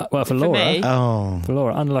it. Well, for Laura. me. Oh. For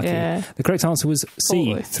Laura, unlucky. Yeah. The correct answer was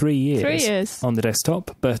C, 3 years. 3 years. On the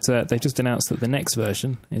desktop, but they just announced that the next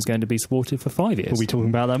version is going to be supported for 5 years. We'll be talking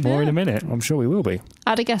about that more in a minute. I'm sure we will be.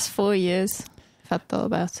 I'd have guessed 4 years if I'd thought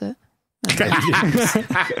about it.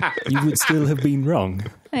 You would still have been wrong.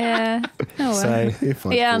 Yeah. Oh, well. So, If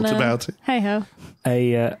I thought about it. Hey ho.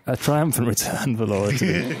 a triumphant return for Laura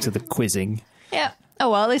to the quizzing. Yeah.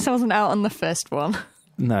 Oh well, at least I wasn't out on the first one.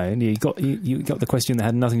 No, you got the question that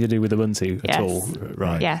had nothing to do with Ubuntu at Yes. all.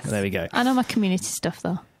 Right. Yes. There we go. I know my community stuff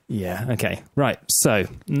though. Yeah, okay. Right, so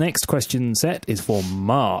next question set is for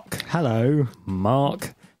Mark. Hello.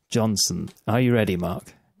 Mark Johnson. Are you ready,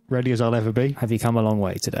 Mark? Ready as I'll ever be. Have you come a long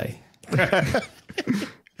way today?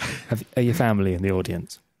 Are your family in the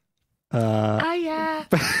audience? Oh yeah.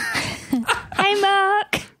 Hey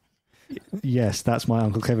Mark. Yes, that's my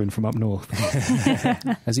Uncle Kevin from up north.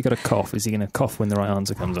 Has he got a cough? Is he going to cough when the right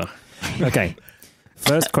answer comes up? Okay,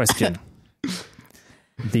 first question.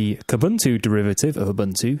 The Kubuntu derivative of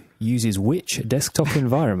Ubuntu uses which desktop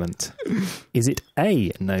environment? Is it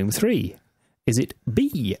A, GNOME 3? Is it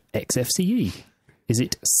B, XFCE? Is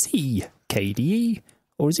it C, KDE?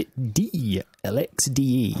 Or is it D,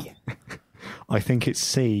 LXDE? I think it's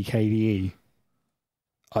C, KDE.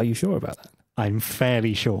 Are you sure about that? I'm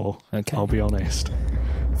fairly sure. Okay. I'll be honest.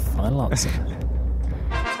 Final answer.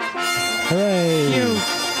 Hooray!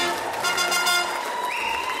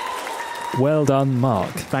 Well done,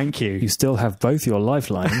 Mark. Thank you. You still have both your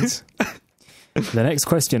lifelines. The next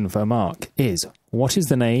question for Mark is, what is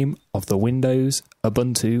the name of the Windows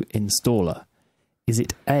Ubuntu installer? Is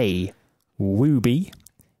it A, Wooby?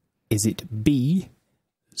 Is it B,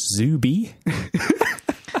 Zuby?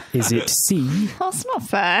 Is it C, That's not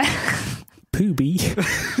fair. Pooby?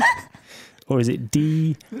 Or is it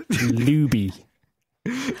D, Luby?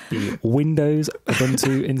 The Windows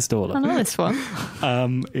Ubuntu I installer. know this one.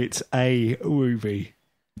 It's A, Wooby.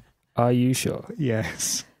 Are you sure?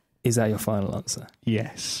 Yes. Is that your final answer?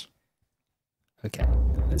 Yes. Okay,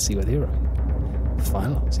 let's see whether you're right.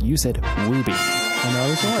 Final answer. You said Wooby. And I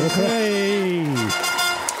was right. You're correct. Hooray!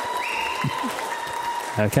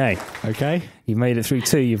 Okay. Okay. You've made it through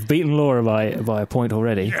 2. You've beaten Laura by a point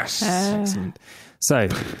already. Yes. Excellent. So,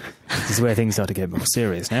 this is where things start to get more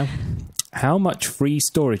serious now. How much free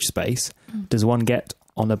storage space does one get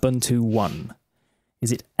on Ubuntu One?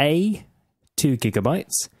 Is it A, 2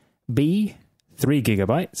 gigabytes, B, 3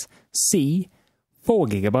 gigabytes, C, 4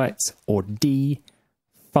 gigabytes, or D,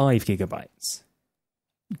 5 gigabytes?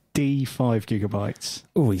 D, 5 gigabytes.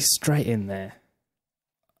 Oh, he's straight in there.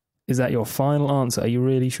 Is that your final answer? Are you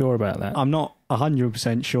really sure about that? I'm not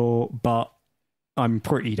 100% sure, but I'm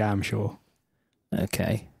pretty damn sure.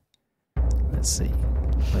 Okay. Let's see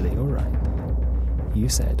whether you're right. You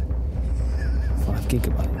said 5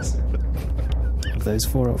 gigabytes. Of those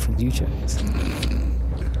 4 options you chose.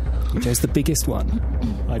 You chose the biggest one.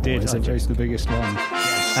 I did. I chose the biggest one.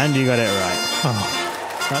 Yes. And you got it right.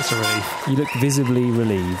 Oh, that's a relief. You look visibly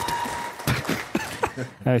relieved.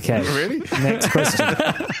 Okay. Really? Next question.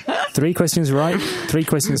 3 questions right, 3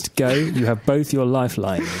 questions to go. You have both your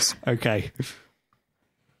lifelines. Okay.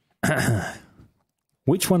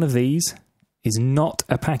 Which one of these is not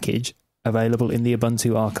a package available in the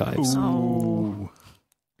Ubuntu archives? Ooh.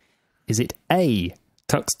 Is it A,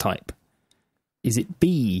 tux type? Is it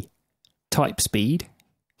B, type speed?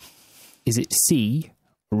 Is it C,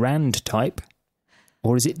 rand type?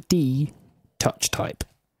 Or is it D, touch type?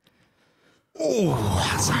 Oh,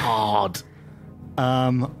 that's hard.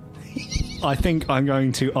 I think I'm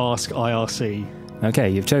going to ask IRC. Okay,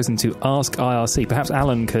 you've chosen to ask IRC. Perhaps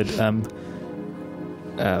Alan could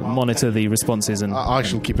monitor the responses and... I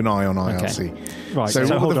shall keep an eye on IRC. Okay. Right, So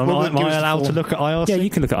so what hold the- on. what Am the- I give us the allowed to form. look at IRC? Yeah, you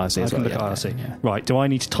can look at IRC I as can well. look at IRC. Yeah. Right, do I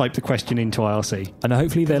need to type the question into IRC? And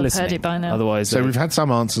hopefully they're I've listening. heard it by now. Otherwise, So we've had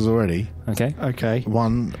some answers already. okay. Okay.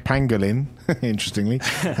 One, Pangolin, interestingly,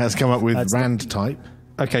 has come up with That's rand type.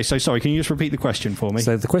 Okay, so sorry, can you just repeat the question for me?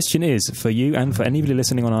 So the question is, for you and for anybody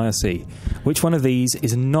listening on IRC, which one of these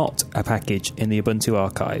is not a package in the Ubuntu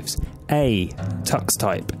archives? A, tux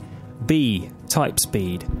type. B, type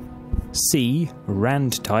speed. C,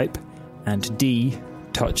 rand type. And D,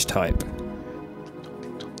 touch type.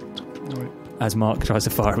 As Mark tries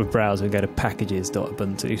to fire up a browser and go to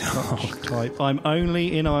packages.ubuntu. Type. I'm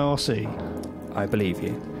only in IRC. I believe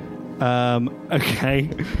you. Okay.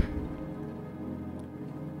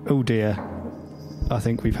 Oh dear. I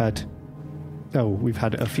think we've had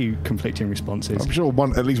a few conflicting responses. I'm sure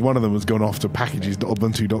at least one of them has gone off to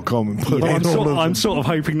packages.ubuntu.com and put Well, in all of them. I'm sort of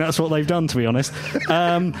hoping that's what they've done, to be honest.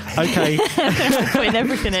 Okay. Putting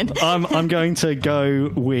everything in. I'm going to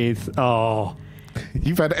go with...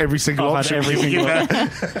 You've had every single I've had option. every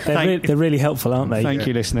single... They're really helpful, aren't they? Thank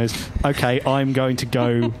you, listeners. Okay, I'm going to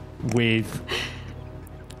go with...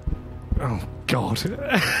 Oh, God.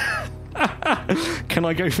 Can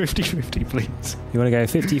I go 50-50, please? You want to go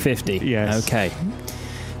 50-50? Yes. Okay.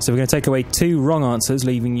 So we're going to take away 2 wrong answers,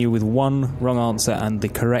 leaving you with 1 wrong answer and the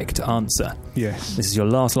correct answer. Yes. This is your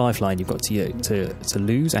last lifeline you've got to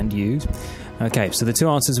lose and use. Okay, so the 2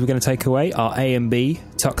 answers we're going to take away are A and B,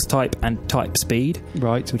 tux type and type speed.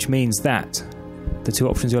 Right. Which means that the 2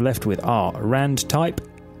 options you're left with are rand type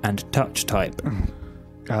and touch type.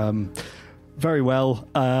 Very well.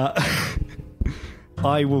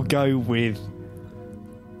 I will go with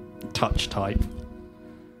touch type.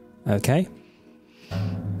 Okay.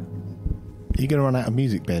 You're going to run out of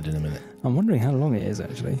music bed in a minute. I'm wondering how long it is,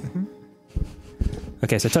 actually.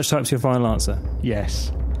 Okay, so touch type's your final answer.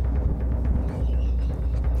 Yes.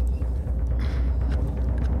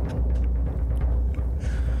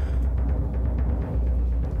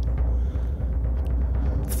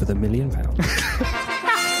 For the £1 million.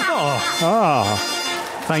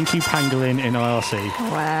 Thank you, Pangolin in IRC.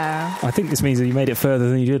 Wow. I think this means that you made it further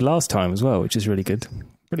than you did last time as well, which is really good.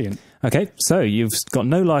 Brilliant. Okay, so you've got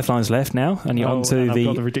no lifelines left now, and you're on to I've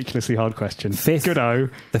got the ridiculously hard question. the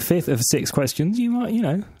 5th of 6 questions. You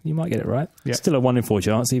might get it right. Yep. Still a 1 in 4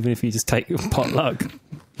 chance, even if you just take pot luck.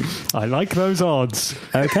 I like those odds.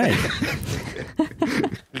 Okay.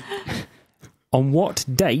 On what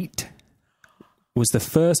date was the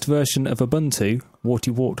first version of Ubuntu,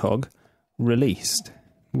 Warty Warthog, released?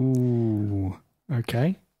 Ooh.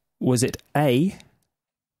 Okay. Was it A,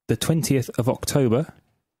 the 20th of October,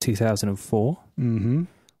 2004? Mm-hmm.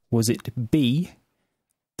 Was it B,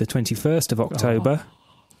 the 21st of October,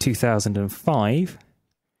 2005?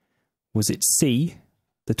 Was it C,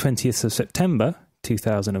 the 20th of September,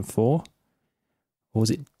 2004? Or was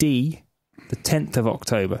it D, the 10th of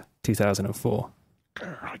October, 2004?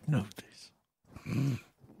 I know this.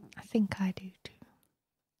 I think I do too.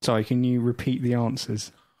 Sorry, can you repeat the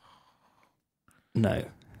answers? No.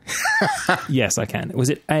 Yes, I can. Was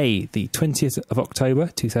it A, the 20th of October,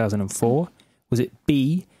 2004? Was it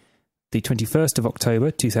B, the 21st of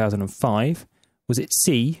October 2005? Was it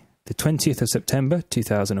C, the 20th of September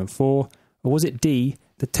 2004? Or was it D,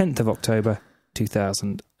 the 10th of October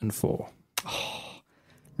 2004?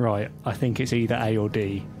 Right, I think it's either A or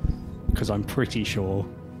D, because I'm pretty sure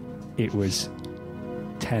it was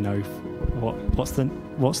 10:04.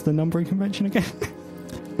 What's the numbering convention again?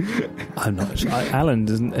 I'm not sure. Alan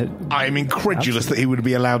doesn't... I'm incredulous that he would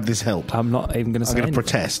be allowed this help. I'm not even going to say I'm going to anything.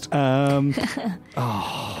 protest.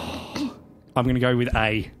 I'm going to go with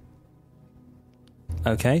A.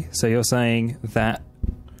 Okay, so you're saying that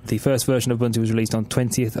the first version of Ubuntu was released on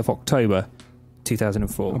 20th of October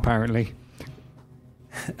 2004. Apparently.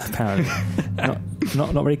 Apparently.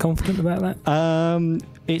 Not very confident about that?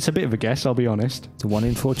 It's a bit of a guess, I'll be honest. It's a 1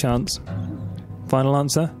 in 4 chance. Final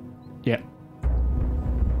answer? Yeah.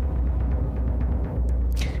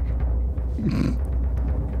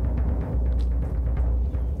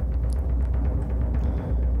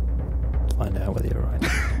 Find out whether you're right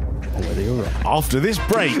or whether you're wrong. After this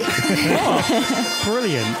break.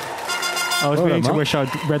 Brilliant. I was beginning to wish I'd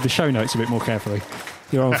read the show notes a bit more carefully.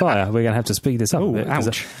 You're on fire. We're going to have to speed this up a bit.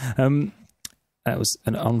 Ouch. That was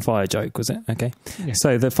an on-fire joke, was it? Okay. Yeah.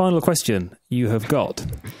 So the final question you have got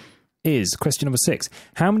is question number 6.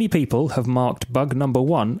 How many people have marked bug number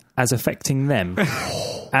 1 as affecting them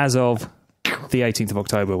as of the 18th of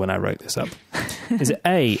October when I wrote this up? Is it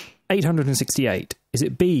A, 868? Is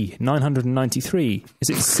it B, 993? Is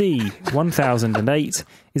it C, 1008?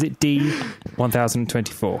 Is it D,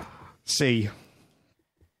 1024? C.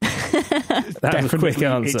 That was a quick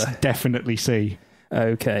answer. It's definitely C.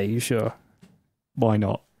 Okay, you sure? Why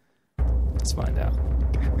not? Let's find out.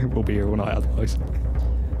 We'll be here all night otherwise.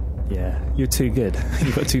 Yeah, you're too good.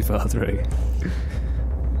 You got too far through.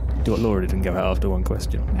 Do what Laura did and go out after one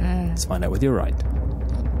question. Let's find out whether you're right.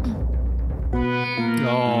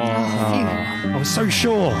 I was so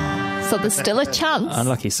sure. So there's still a chance.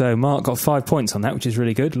 Unlucky. So Mark got 5 points on that, which is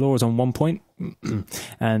really good. Laura's on 1 point.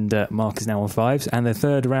 And Mark is now on 5. And the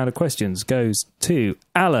third round of questions goes to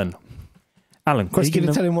Alan. Alan, Are you question going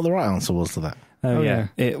to tell him what the right answer was to that? Oh, yeah.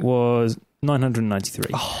 It was 993.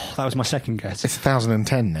 Oh, that was my second guess. It's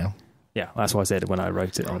 1010 now. Yeah, that's why I said it when I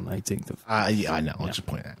wrote it on the 18th of... Yeah, I know. I'll just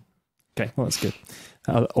point out. Okay, well, that's good.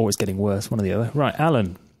 Always getting worse, one or the other. Right,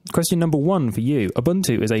 Alan, question number 1 for you.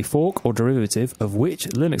 Ubuntu is a fork or derivative of which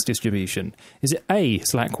Linux distribution? Is it A,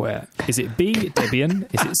 Slackware? Is it B,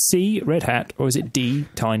 Debian? Is it C, Red Hat? Or is it D,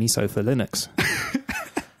 Tiny Sofa Linux?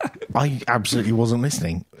 I absolutely wasn't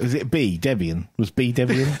listening. Is it B, Debian? Was B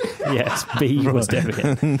Debian? Yes, B was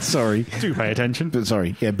Debian. Sorry. Do pay attention. But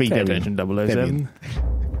sorry, yeah, B Pay Debian. attention, 007.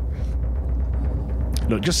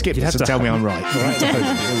 Look, just skip You'd this have and to- tell me I'm right. All right? Here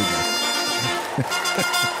we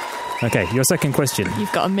go. Okay, your second question.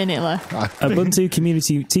 You've got a minute left. Ubuntu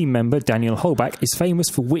community team member Daniel Holbach is famous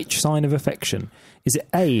for which sign of affection? Is it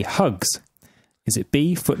A, hugs? Is it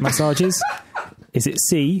B, foot massages? Is it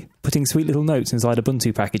C, putting sweet little notes inside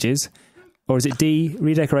Ubuntu packages? Or is it D,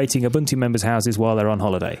 redecorating Ubuntu members' houses while they're on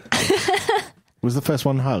holiday? Was the first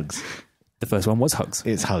one hugs? The first one was hugs.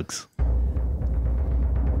 It's hugs.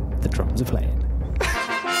 The drums are playing.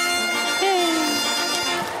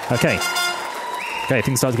 Okay,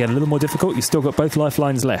 things start to get a little more difficult. You've still got both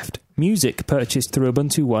lifelines left. Music purchased through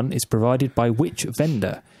Ubuntu One is provided by which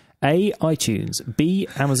vendor? A, iTunes, B,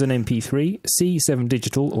 Amazon MP3, C, 7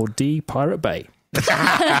 Digital, or D, Pirate Bay?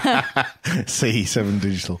 C, 7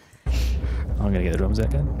 Digital. I'm going to get the drums out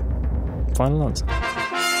again. Final answer.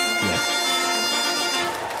 Yes.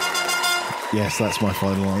 Yes, that's my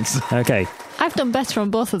final answer. Okay, I've done better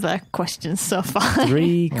on both of their questions so far.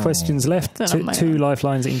 3 questions left, Then on my 2 own.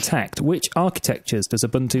 lifelines intact. Which architectures does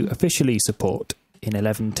Ubuntu officially support in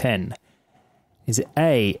 11.10? Is it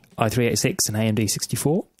A, i386 and AMD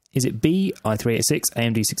 64? Is it B, i386,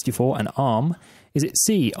 AMD 64 and ARM? Is it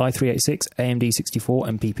C, i386, AMD 64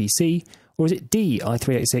 and PPC? Or is it D,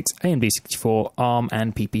 i386, AMD 64, ARM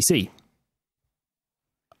and PPC?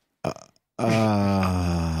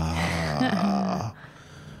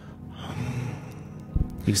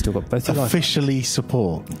 You've still got both your lifelines. Officially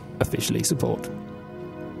support. Officially support.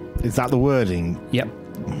 Is that the wording? Yep.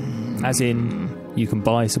 As in, you can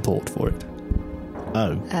buy support for it.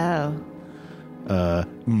 Oh. Oh.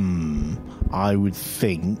 I would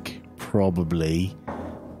think probably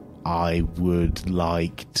I would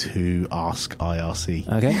like to ask IRC.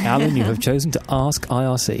 Okay, Alan, you have chosen to ask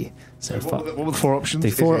IRC. So far, What were the 4 options?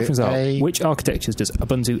 the 4 Is it options are: A? which architectures does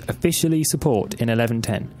Ubuntu officially support in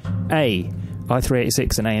 11.10? A,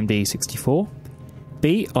 i386 and AMD 64.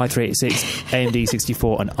 B, i386, AMD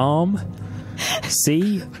 64 and ARM.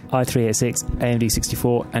 C, i386, AMD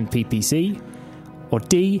 64 and PPC. Or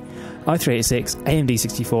D, i386, AMD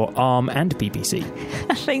 64, ARM, and BBC.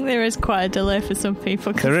 I think there is quite a delay for some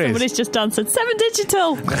people because There is. somebody's just answered 7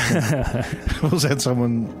 digital. Was that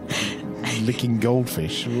someone licking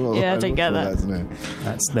goldfish? Well, Yeah, I didn't get that.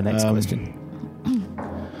 That's the next question.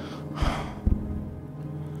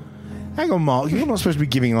 Hang on, Mark. You're not supposed to be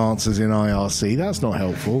giving answers in IRC. That's not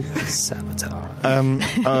helpful. Sabotage.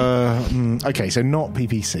 Okay, so not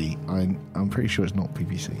PPC. I'm pretty sure it's not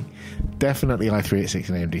PPC. Definitely i386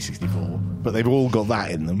 and AMD 64, but they've all got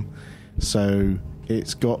that in them. So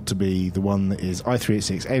it's got to be the one that is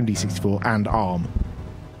i386, AMD 64, and ARM.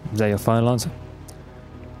 Is that your final answer?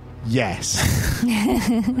 Yes.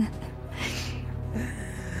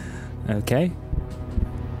 Okay.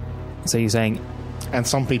 So you're saying And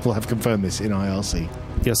some people have confirmed this in IRC.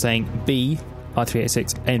 you're saying B,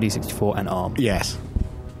 i386, AMD 64, and ARM. Yes.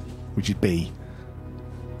 Which is B.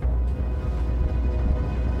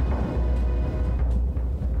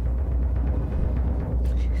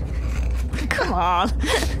 Come on.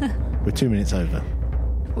 We're 2 minutes over.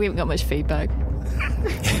 We haven't got much feedback.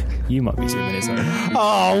 You might be 2 minutes over.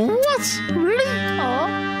 Oh, what? Really? Oh,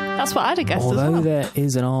 that's what I'd have guessed Although as well. there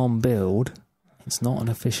is an ARM build, it's not an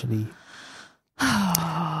officially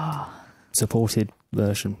supported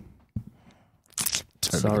version.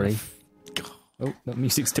 Sorry. Oh, that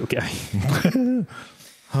music's still going.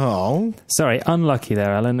 Oh. Sorry, unlucky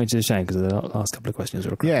there, Alan, which is a shame because the last couple of questions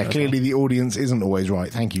were Yeah, correct. clearly the audience isn't always right.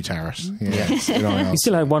 Thank you, Taras. Yes. in IRC. You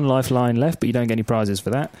still had one lifeline left, but you don't get any prizes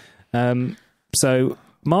for that. So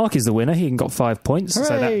Mark is the winner. He got 5 points. So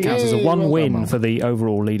Hooray! that counts as a Yay! one Well done, win Mark. for the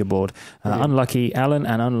overall leaderboard. Unlucky Alan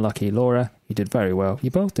and unlucky Laura. You did very well.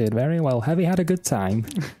 You both did very well. Have you had a good time?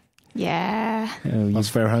 Yeah. That's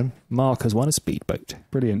fair home. Mark has won a speedboat.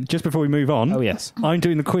 Brilliant. Just before we move on, Oh, yes. I'm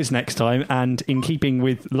doing the quiz next time, and in keeping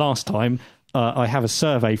with last time, I have a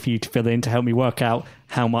survey for you to fill in to help me work out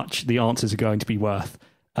how much the answers are going to be worth.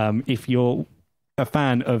 If you're a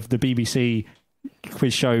fan of the BBC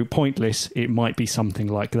quiz show Pointless, it might be something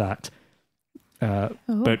like that.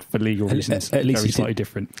 But for legal reasons, at least very you slightly did.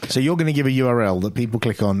 different. So you're going to give a URL that people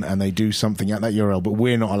click on and they do something at that URL, but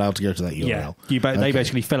we're not allowed to go to that URL. Yeah, they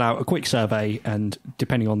basically fill out a quick survey, and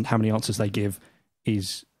depending on how many answers they give,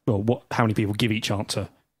 how many people give each answer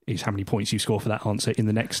is how many points you score for that answer in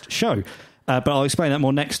the next show. But I'll explain that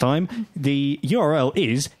more next time. The URL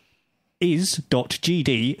is.gd/UUPC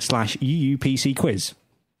quiz.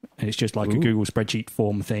 And it's just like a Google spreadsheet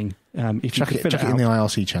form thing. If you Chuck could it fill in the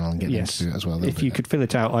IRC channel and get them to do it as well. If you could fill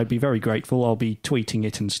it out, I'd be very grateful. I'll be tweeting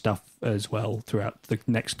it and stuff as well throughout the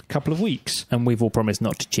next couple of weeks. And we've all promised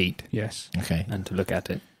not to cheat Yes. Okay. and to look at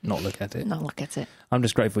it, not look at it. Not look at it. I'm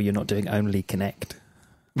just grateful you're not doing only Connect,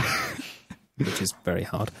 which is very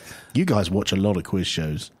hard. You guys watch a lot of quiz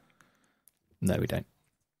shows. No, we don't.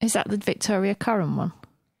 Is that the Victoria Corrin one?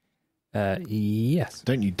 Yes.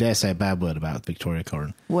 Don't you dare say a bad word about Victoria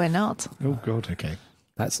Corrin. We're not. Oh, God. Okay.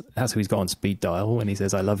 That's who he's got on speed dial when he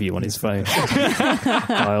says "I love you" on his phone.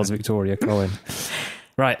 Dials Victoria Cohen.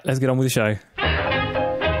 Right, let's get on with the show.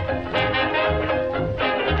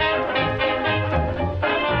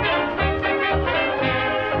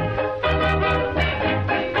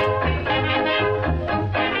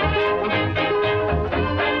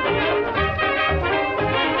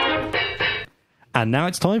 And now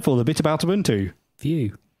it's time for the bit about Ubuntu.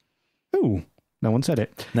 View. Ooh, no one said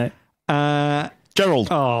it. No, Gerald.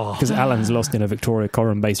 Oh. because Alan's lost in a Victoria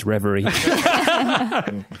Coren-based reverie.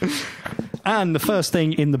 And the first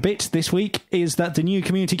thing in the bit this week is that the new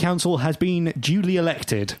Community Council has been duly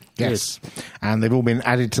elected. Yes. And they've all been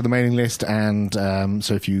added to the mailing list. And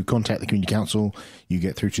so if you contact the Community Council, you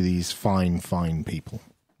get through to these fine people.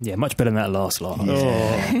 Yeah, much better than that last lot.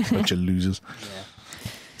 Yeah. Bunch of losers.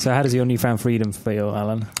 So how does your newfound freedom feel,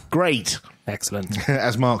 Alan? Great. Excellent.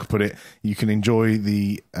 As Mark put it, you can enjoy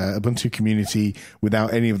the Ubuntu community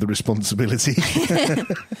without any of the responsibility.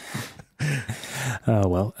 Oh,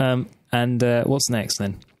 well. And what's next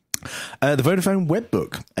then? The Vodafone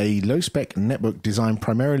Webbook, a low-spec netbook designed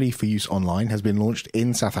primarily for use online, has been launched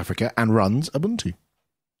in South Africa and runs Ubuntu.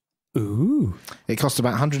 Ooh. It costs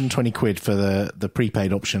about 120 quid for the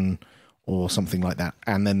prepaid option or something like that.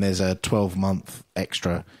 And then there's a 12-month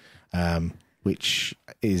extra, which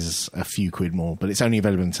is a few quid more. But it's only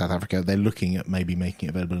available in South Africa. They're looking at maybe making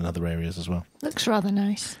it available in other areas as well. Looks rather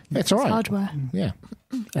nice. It's all right. Hardware. Yeah.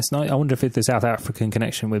 That's nice. I wonder if the South African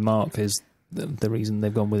connection with Mark is the reason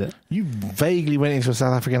they've gone with it. You vaguely went into a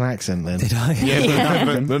South African accent then. Did I?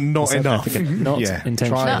 Yeah, but not enough. Not Yeah,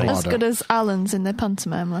 intentionally. try Not as harder. good as Alan's in the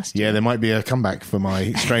pantomime last year. Yeah, there might be a comeback for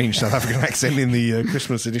my strange South African accent in the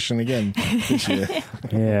Christmas edition again this year.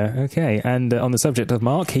 Yeah, okay. And on the subject of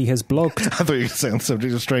Mark, he has blogged... I thought you were saying on the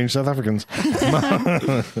subject of strange South Africans.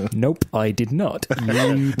 Nope, I did not.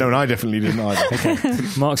 You... No, and I definitely didn't either. Okay.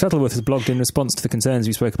 Mark Shuttleworth has blogged in response to the concerns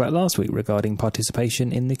we spoke about last week regarding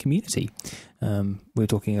participation in the community. We were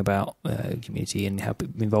talking about community and how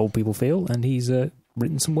involved people feel, and he's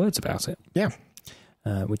written some words about it. Yeah.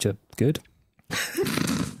 Which are good.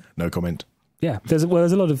 No comment. Yeah, there's a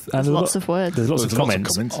lot of... There's lots of words. There's lots There's of lots of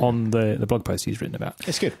comments, comments, on the blog post he's written about.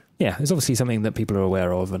 It's good. Yeah, it's obviously something that people are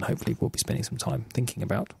aware of and hopefully we'll be spending some time thinking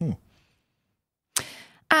about.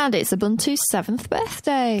 And it's Ubuntu's 7th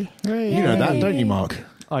birthday. You know that, don't you, Mark?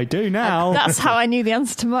 I do now. That's how I knew the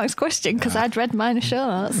answer to Mark's question, because I'd read minor show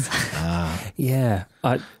notes. Yeah,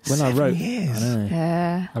 I wrote... I know.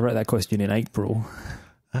 Yeah. I wrote that question in April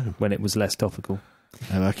when it was less topical.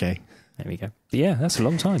 Oh, okay. There we go. But yeah, that's a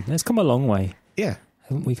long time. It's come a long way. Yeah.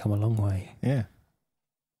 Haven't we come a long way? Yeah.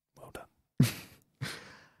 Well done.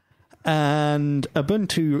 And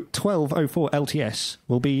Ubuntu 12.04 LTS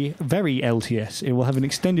will be very LTS. It will have an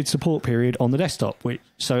extended support period on the desktop,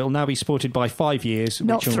 so it'll now be supported by 5 years.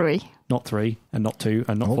 Not 3. Not 3, and not 2,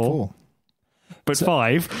 and not All 4. But So-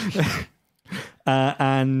 5.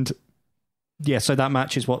 And yeah, so that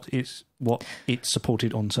matches what it's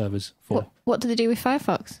supported on servers for. What do they do with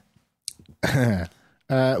Firefox? That's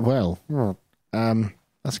a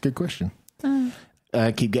good question.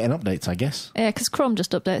 Keep getting updates, I guess. Yeah, because Chrome just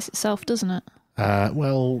updates itself, doesn't it?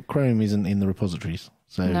 Well, Chrome isn't in the repositories,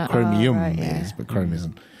 so No, Chromium right, yeah. is, but Chrome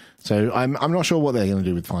isn't. So I'm not sure what they're going to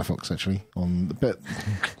do with Firefox actually. But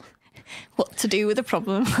What to do with a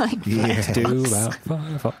problem like yeah, To do about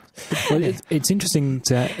Firefox. Well, it's interesting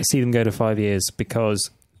to see them go to 5 years because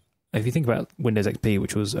if you think about Windows XP,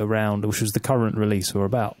 which was the current release for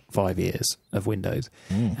about 5 years of Windows,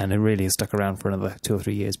 and it really has stuck around for another 2 or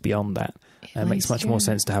 3 years beyond that, it makes much more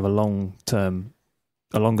sense to have a longer term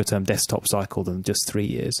desktop cycle than just 3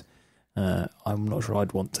 years. I'm not sure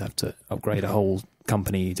I'd want to have to upgrade a whole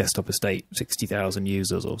company desktop estate, 60,000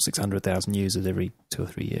 users or 600,000 users every 2 or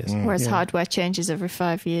 3 years. Whereas hardware changes every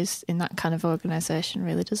 5 years in that kind of organisation,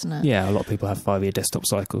 really, doesn't it? Yeah, a lot of people have 5-year desktop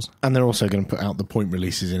cycles. and they're also going to put out the point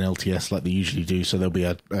releases in LTS like they usually do. So there'll be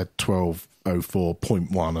a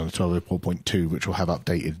 12.04.1 and a 12.04.2, which will have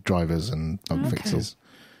updated drivers and bug fixes.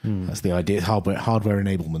 That's the idea. Hardware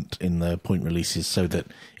enablement in the point releases, so that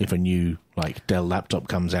if a new like Dell laptop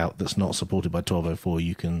comes out that's not supported by 12.04,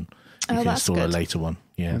 you can install a later one.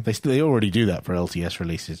 Yeah, they already do that for LTS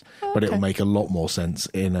releases, but it will make a lot more sense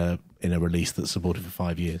in a release that's supported for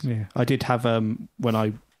 5 years. Yeah, I did have when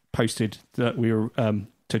I posted that we were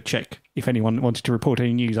to check if anyone wanted to report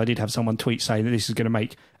any news. I did have someone tweet saying that this is going to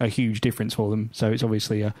make a huge difference for them. So it's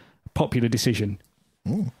obviously a popular decision.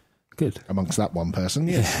 Good. Amongst that one person,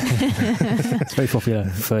 yes. It's very popular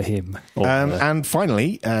for him. And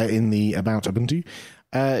finally, in the About Ubuntu,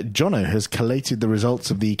 Jono has collated the results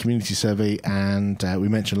of the community survey, and we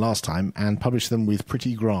mentioned last time, and published them with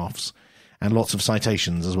pretty graphs and lots of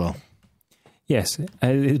citations as well. Yes,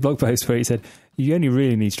 his blog post where he said, you only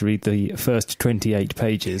really need to read the first 28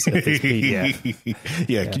 pages of this PDF.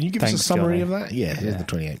 Yeah, can you give us a Thanks, summary Johnny. of that? Yeah, here's the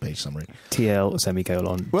 28-page summary. TL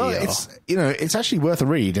semicolon. Well, DR. it's actually worth a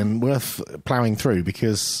read and worth ploughing through,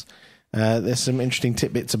 because there's some interesting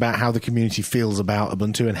tidbits about how the community feels about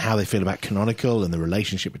Ubuntu and how they feel about Canonical and the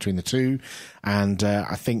relationship between the two. And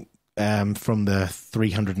I think from the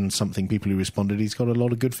 300 and something people who responded, he's got a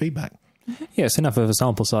lot of good feedback. Yeah, it's enough of a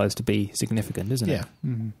sample size to be significant, isn't it? Yeah.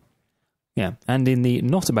 Mm-hmm. Yeah, and in the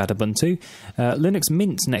Not About Ubuntu, Linux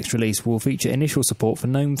Mint's next release will feature initial support for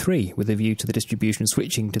GNOME 3, with a view to the distribution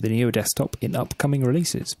switching to the newer desktop in upcoming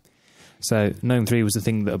releases. So GNOME 3 was the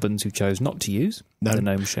thing that Ubuntu chose not to use, the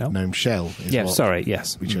GNOME shell. GNOME shell is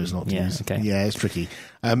yes. we chose not to Yeah, use. okay. Yeah, it's tricky.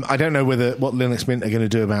 I don't know what Linux Mint are going to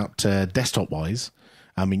do about desktop-wise.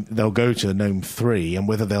 I mean, they'll go to GNOME 3, and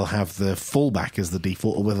whether they'll have the fallback as the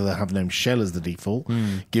default or whether they'll have GNOME shell as the default,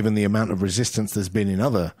 given the amount of resistance there's been in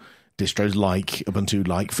other distros like Ubuntu,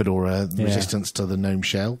 like Fedora, resistance to the GNOME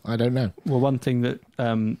shell. I don't know. Well, one thing that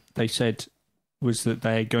they said was that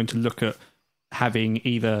they're going to look at having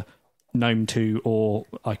either GNOME 2 or,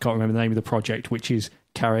 I can't remember the name of the project, which is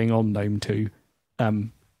carrying on GNOME 2,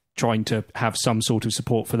 trying to have some sort of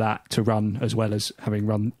support for that to run as well as having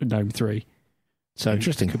run GNOME 3. So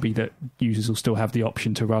Interesting. It could be that users will still have the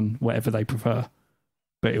option to run whatever they prefer,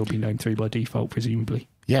 but it'll be GNOME 3 by default, presumably.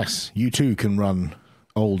 Yes, you too can run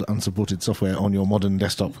old unsupported software on your modern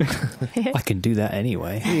desktop. I can do that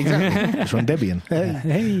anyway. Exactly. Just run Debian.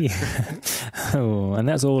 Hey. Oh, and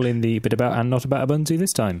that's all in the bit about and not about Ubuntu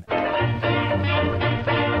this time.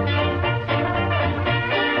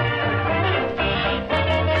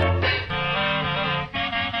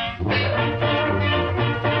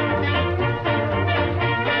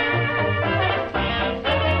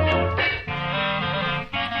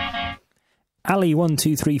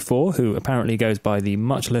 Ali1234, who apparently goes by the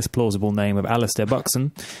much less plausible name of Alistair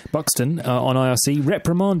Buxton on IRC,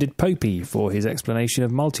 reprimanded Popey for his explanation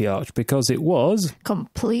of multi-arch because it was...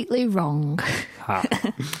 completely wrong.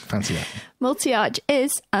 Fancy that. Multi-arch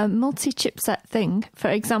is a multi-chipset thing. For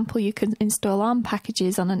example, you can install ARM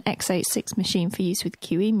packages on an x86 machine for use with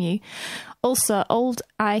QEMU. Also, old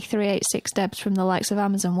i386 debs from the likes of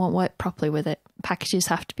Amazon won't work properly with it. Packages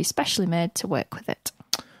have to be specially made to work with it.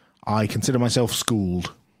 I consider myself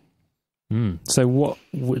schooled. So what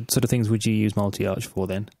sort of things would you use multi-arch for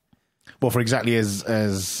then? Well, for exactly as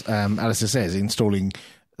Alistair says, installing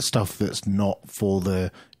stuff that's not for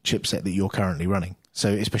the chipset that you're currently running.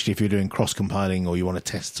 So especially if you're doing cross-compiling or you want to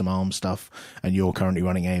test some ARM stuff and you're currently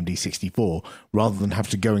running AMD 64, rather than have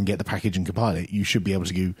to go and get the package and compile it, you should be able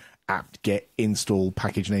to go apt-get install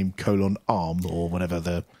package name :ARM or whatever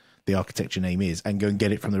the architecture name is and go and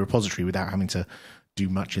get it from the repository without having to do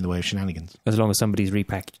much in the way of shenanigans. As long as somebody's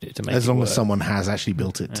repackaged it to make it As long work. as someone has actually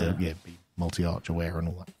built it to be multi-arch aware and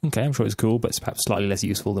all that. Okay, I'm sure it's cool, but it's perhaps slightly less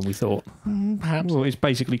useful than we thought. Perhaps. Well, it's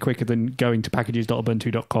basically quicker than going to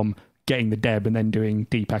packages.ubuntu.com, getting the deb, and then doing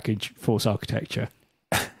depackage force architecture.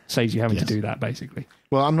 Saves you having to do that, basically.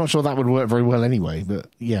 Well, I'm not sure that would work very well anyway, but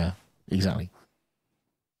yeah, exactly.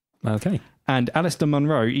 Okay. And Alistair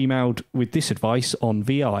Munro emailed with this advice on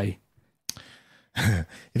VI. If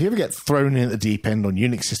you ever get thrown in at the deep end on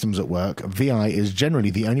Unix systems at work, VI is generally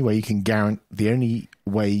the only way you can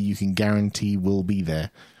guarantee will be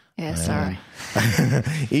there. Yeah, sorry.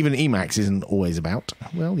 Even Emacs isn't always about.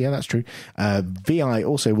 Well, yeah, that's true. VI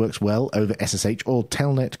also works well over SSH or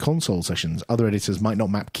Telnet console sessions. Other editors might not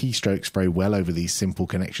map keystrokes very well over these simple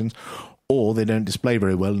connections, or they don't display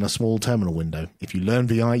very well in a small terminal window. If you learn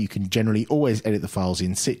VI, you can generally always edit the files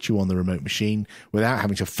in situ on the remote machine without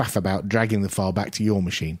having to faff about dragging the file back to your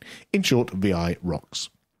machine. In short, VI rocks.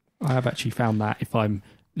 I have actually found that if I'm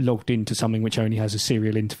logged into something which only has a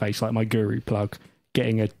serial interface, like my Guru plug,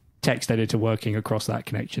 getting a text editor working across that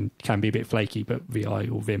connection can be a bit flaky, but VI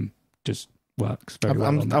or Vim just works very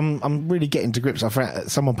well. I'm really getting to grips.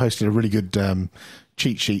 Someone posted a really good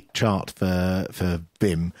cheat sheet chart for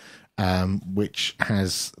Vim, which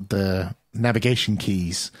has the navigation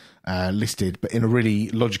keys listed, but in a really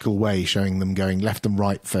logical way, showing them going left and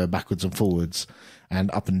right for backwards and forwards,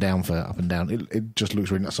 and up and down for up and down. It just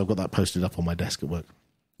looks really nice. So I've got that posted up on my desk at work.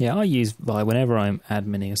 Yeah, I use Vi whenever I'm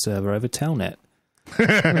adminning a server over Telnet.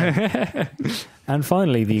 And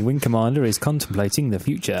finally, the Wing Commander is contemplating the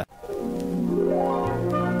future.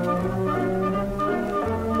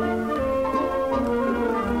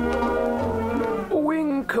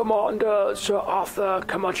 Wing Commander Sir Arthur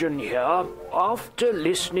Curmudgeon here. After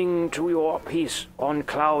listening to your piece on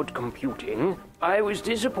cloud computing, I was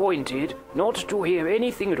disappointed not to hear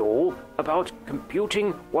anything at all about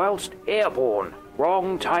computing whilst airborne,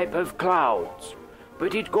 wrong type of clouds.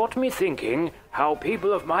 But it got me thinking how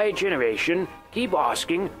people of my generation keep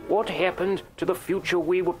asking what happened to the future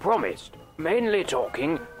we were promised, mainly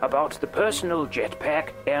talking about the personal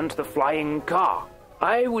jetpack and the flying car.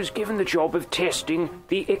 I was given the job of testing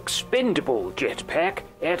the expendable jetpack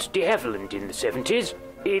at de Havilland in the 70s.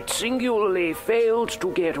 It singularly failed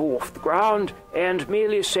to get off the ground and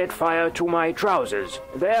merely set fire to my trousers,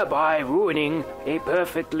 thereby ruining a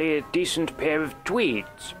perfectly decent pair of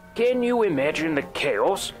tweeds. Can you imagine the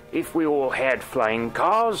chaos if we all had flying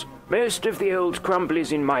cars? Most of the old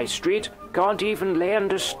crumblies in my street can't even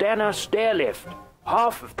land a Stannah stairlift.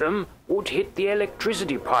 Half of them would hit the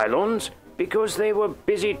electricity pylons because they were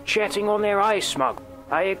busy chatting on their iSmug.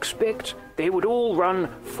 I expect they would all run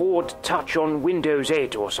Ford Touch on Windows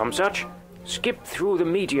 8 or some such, skip through the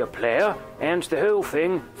media player, and the whole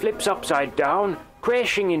thing flips upside down,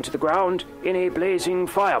 crashing into the ground in a blazing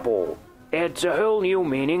fireball. Adds a whole new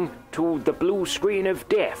meaning to the blue screen of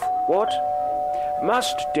death. What?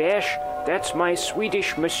 Must dash, that's my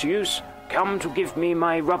Swedish masseuse, come to give me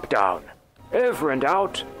my rub-down. Over and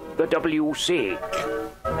out, the WC.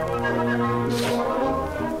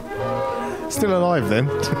 Still alive then.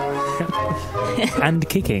 And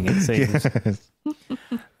kicking, it seems.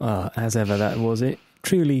 Well, as ever, that was it.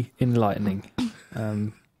 Truly enlightening.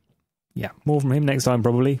 Yeah, more from him next time,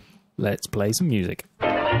 probably. Let's play some music.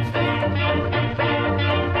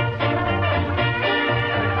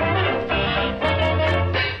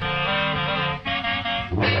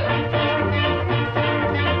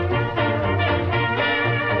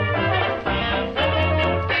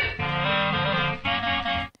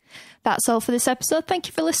 That's all for this episode. Thank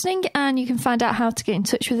you for listening, and you can find out how to get in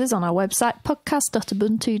touch with us on our website,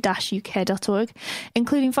 podcast.ubuntu-uk.org,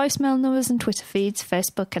 including voicemail numbers and Twitter feeds,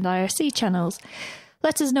 Facebook and IRC channels.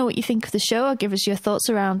 Let us know what you think of the show, or give us your thoughts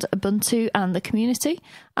around Ubuntu and the community,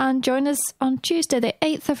 and join us on Tuesday the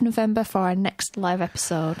 8th of November for our next live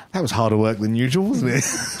episode. That was harder work than usual, wasn't it?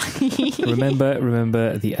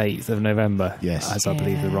 Remember the 8th of November. Yes. As I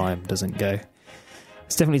believe the rhyme doesn't go.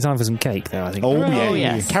 It's definitely time for some cake, though, I think. Oh, yeah.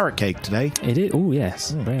 yes. Carrot cake today. It is. Oh,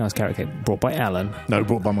 yes. Very nice carrot cake. Brought by Alan. No,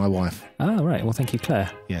 brought by my wife. Oh, right. Well, thank you,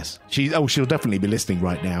 Claire. Yes. She'll definitely be listening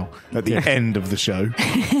right now at the end of the show.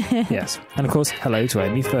 Yes. And, of course, hello to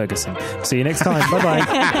Amy Ferguson. See you next time.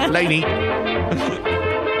 Bye-bye. Laney.